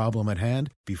fix the problem at hand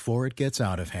before it gets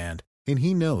out of hand. And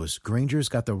he knows Grainger's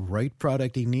got the right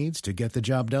product he needs to get the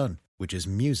job done, which is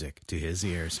music to his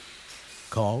ears.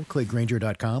 Call, click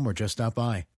Grainger.com, or just stop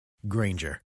by.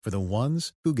 Grainger, for the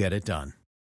ones who get it done.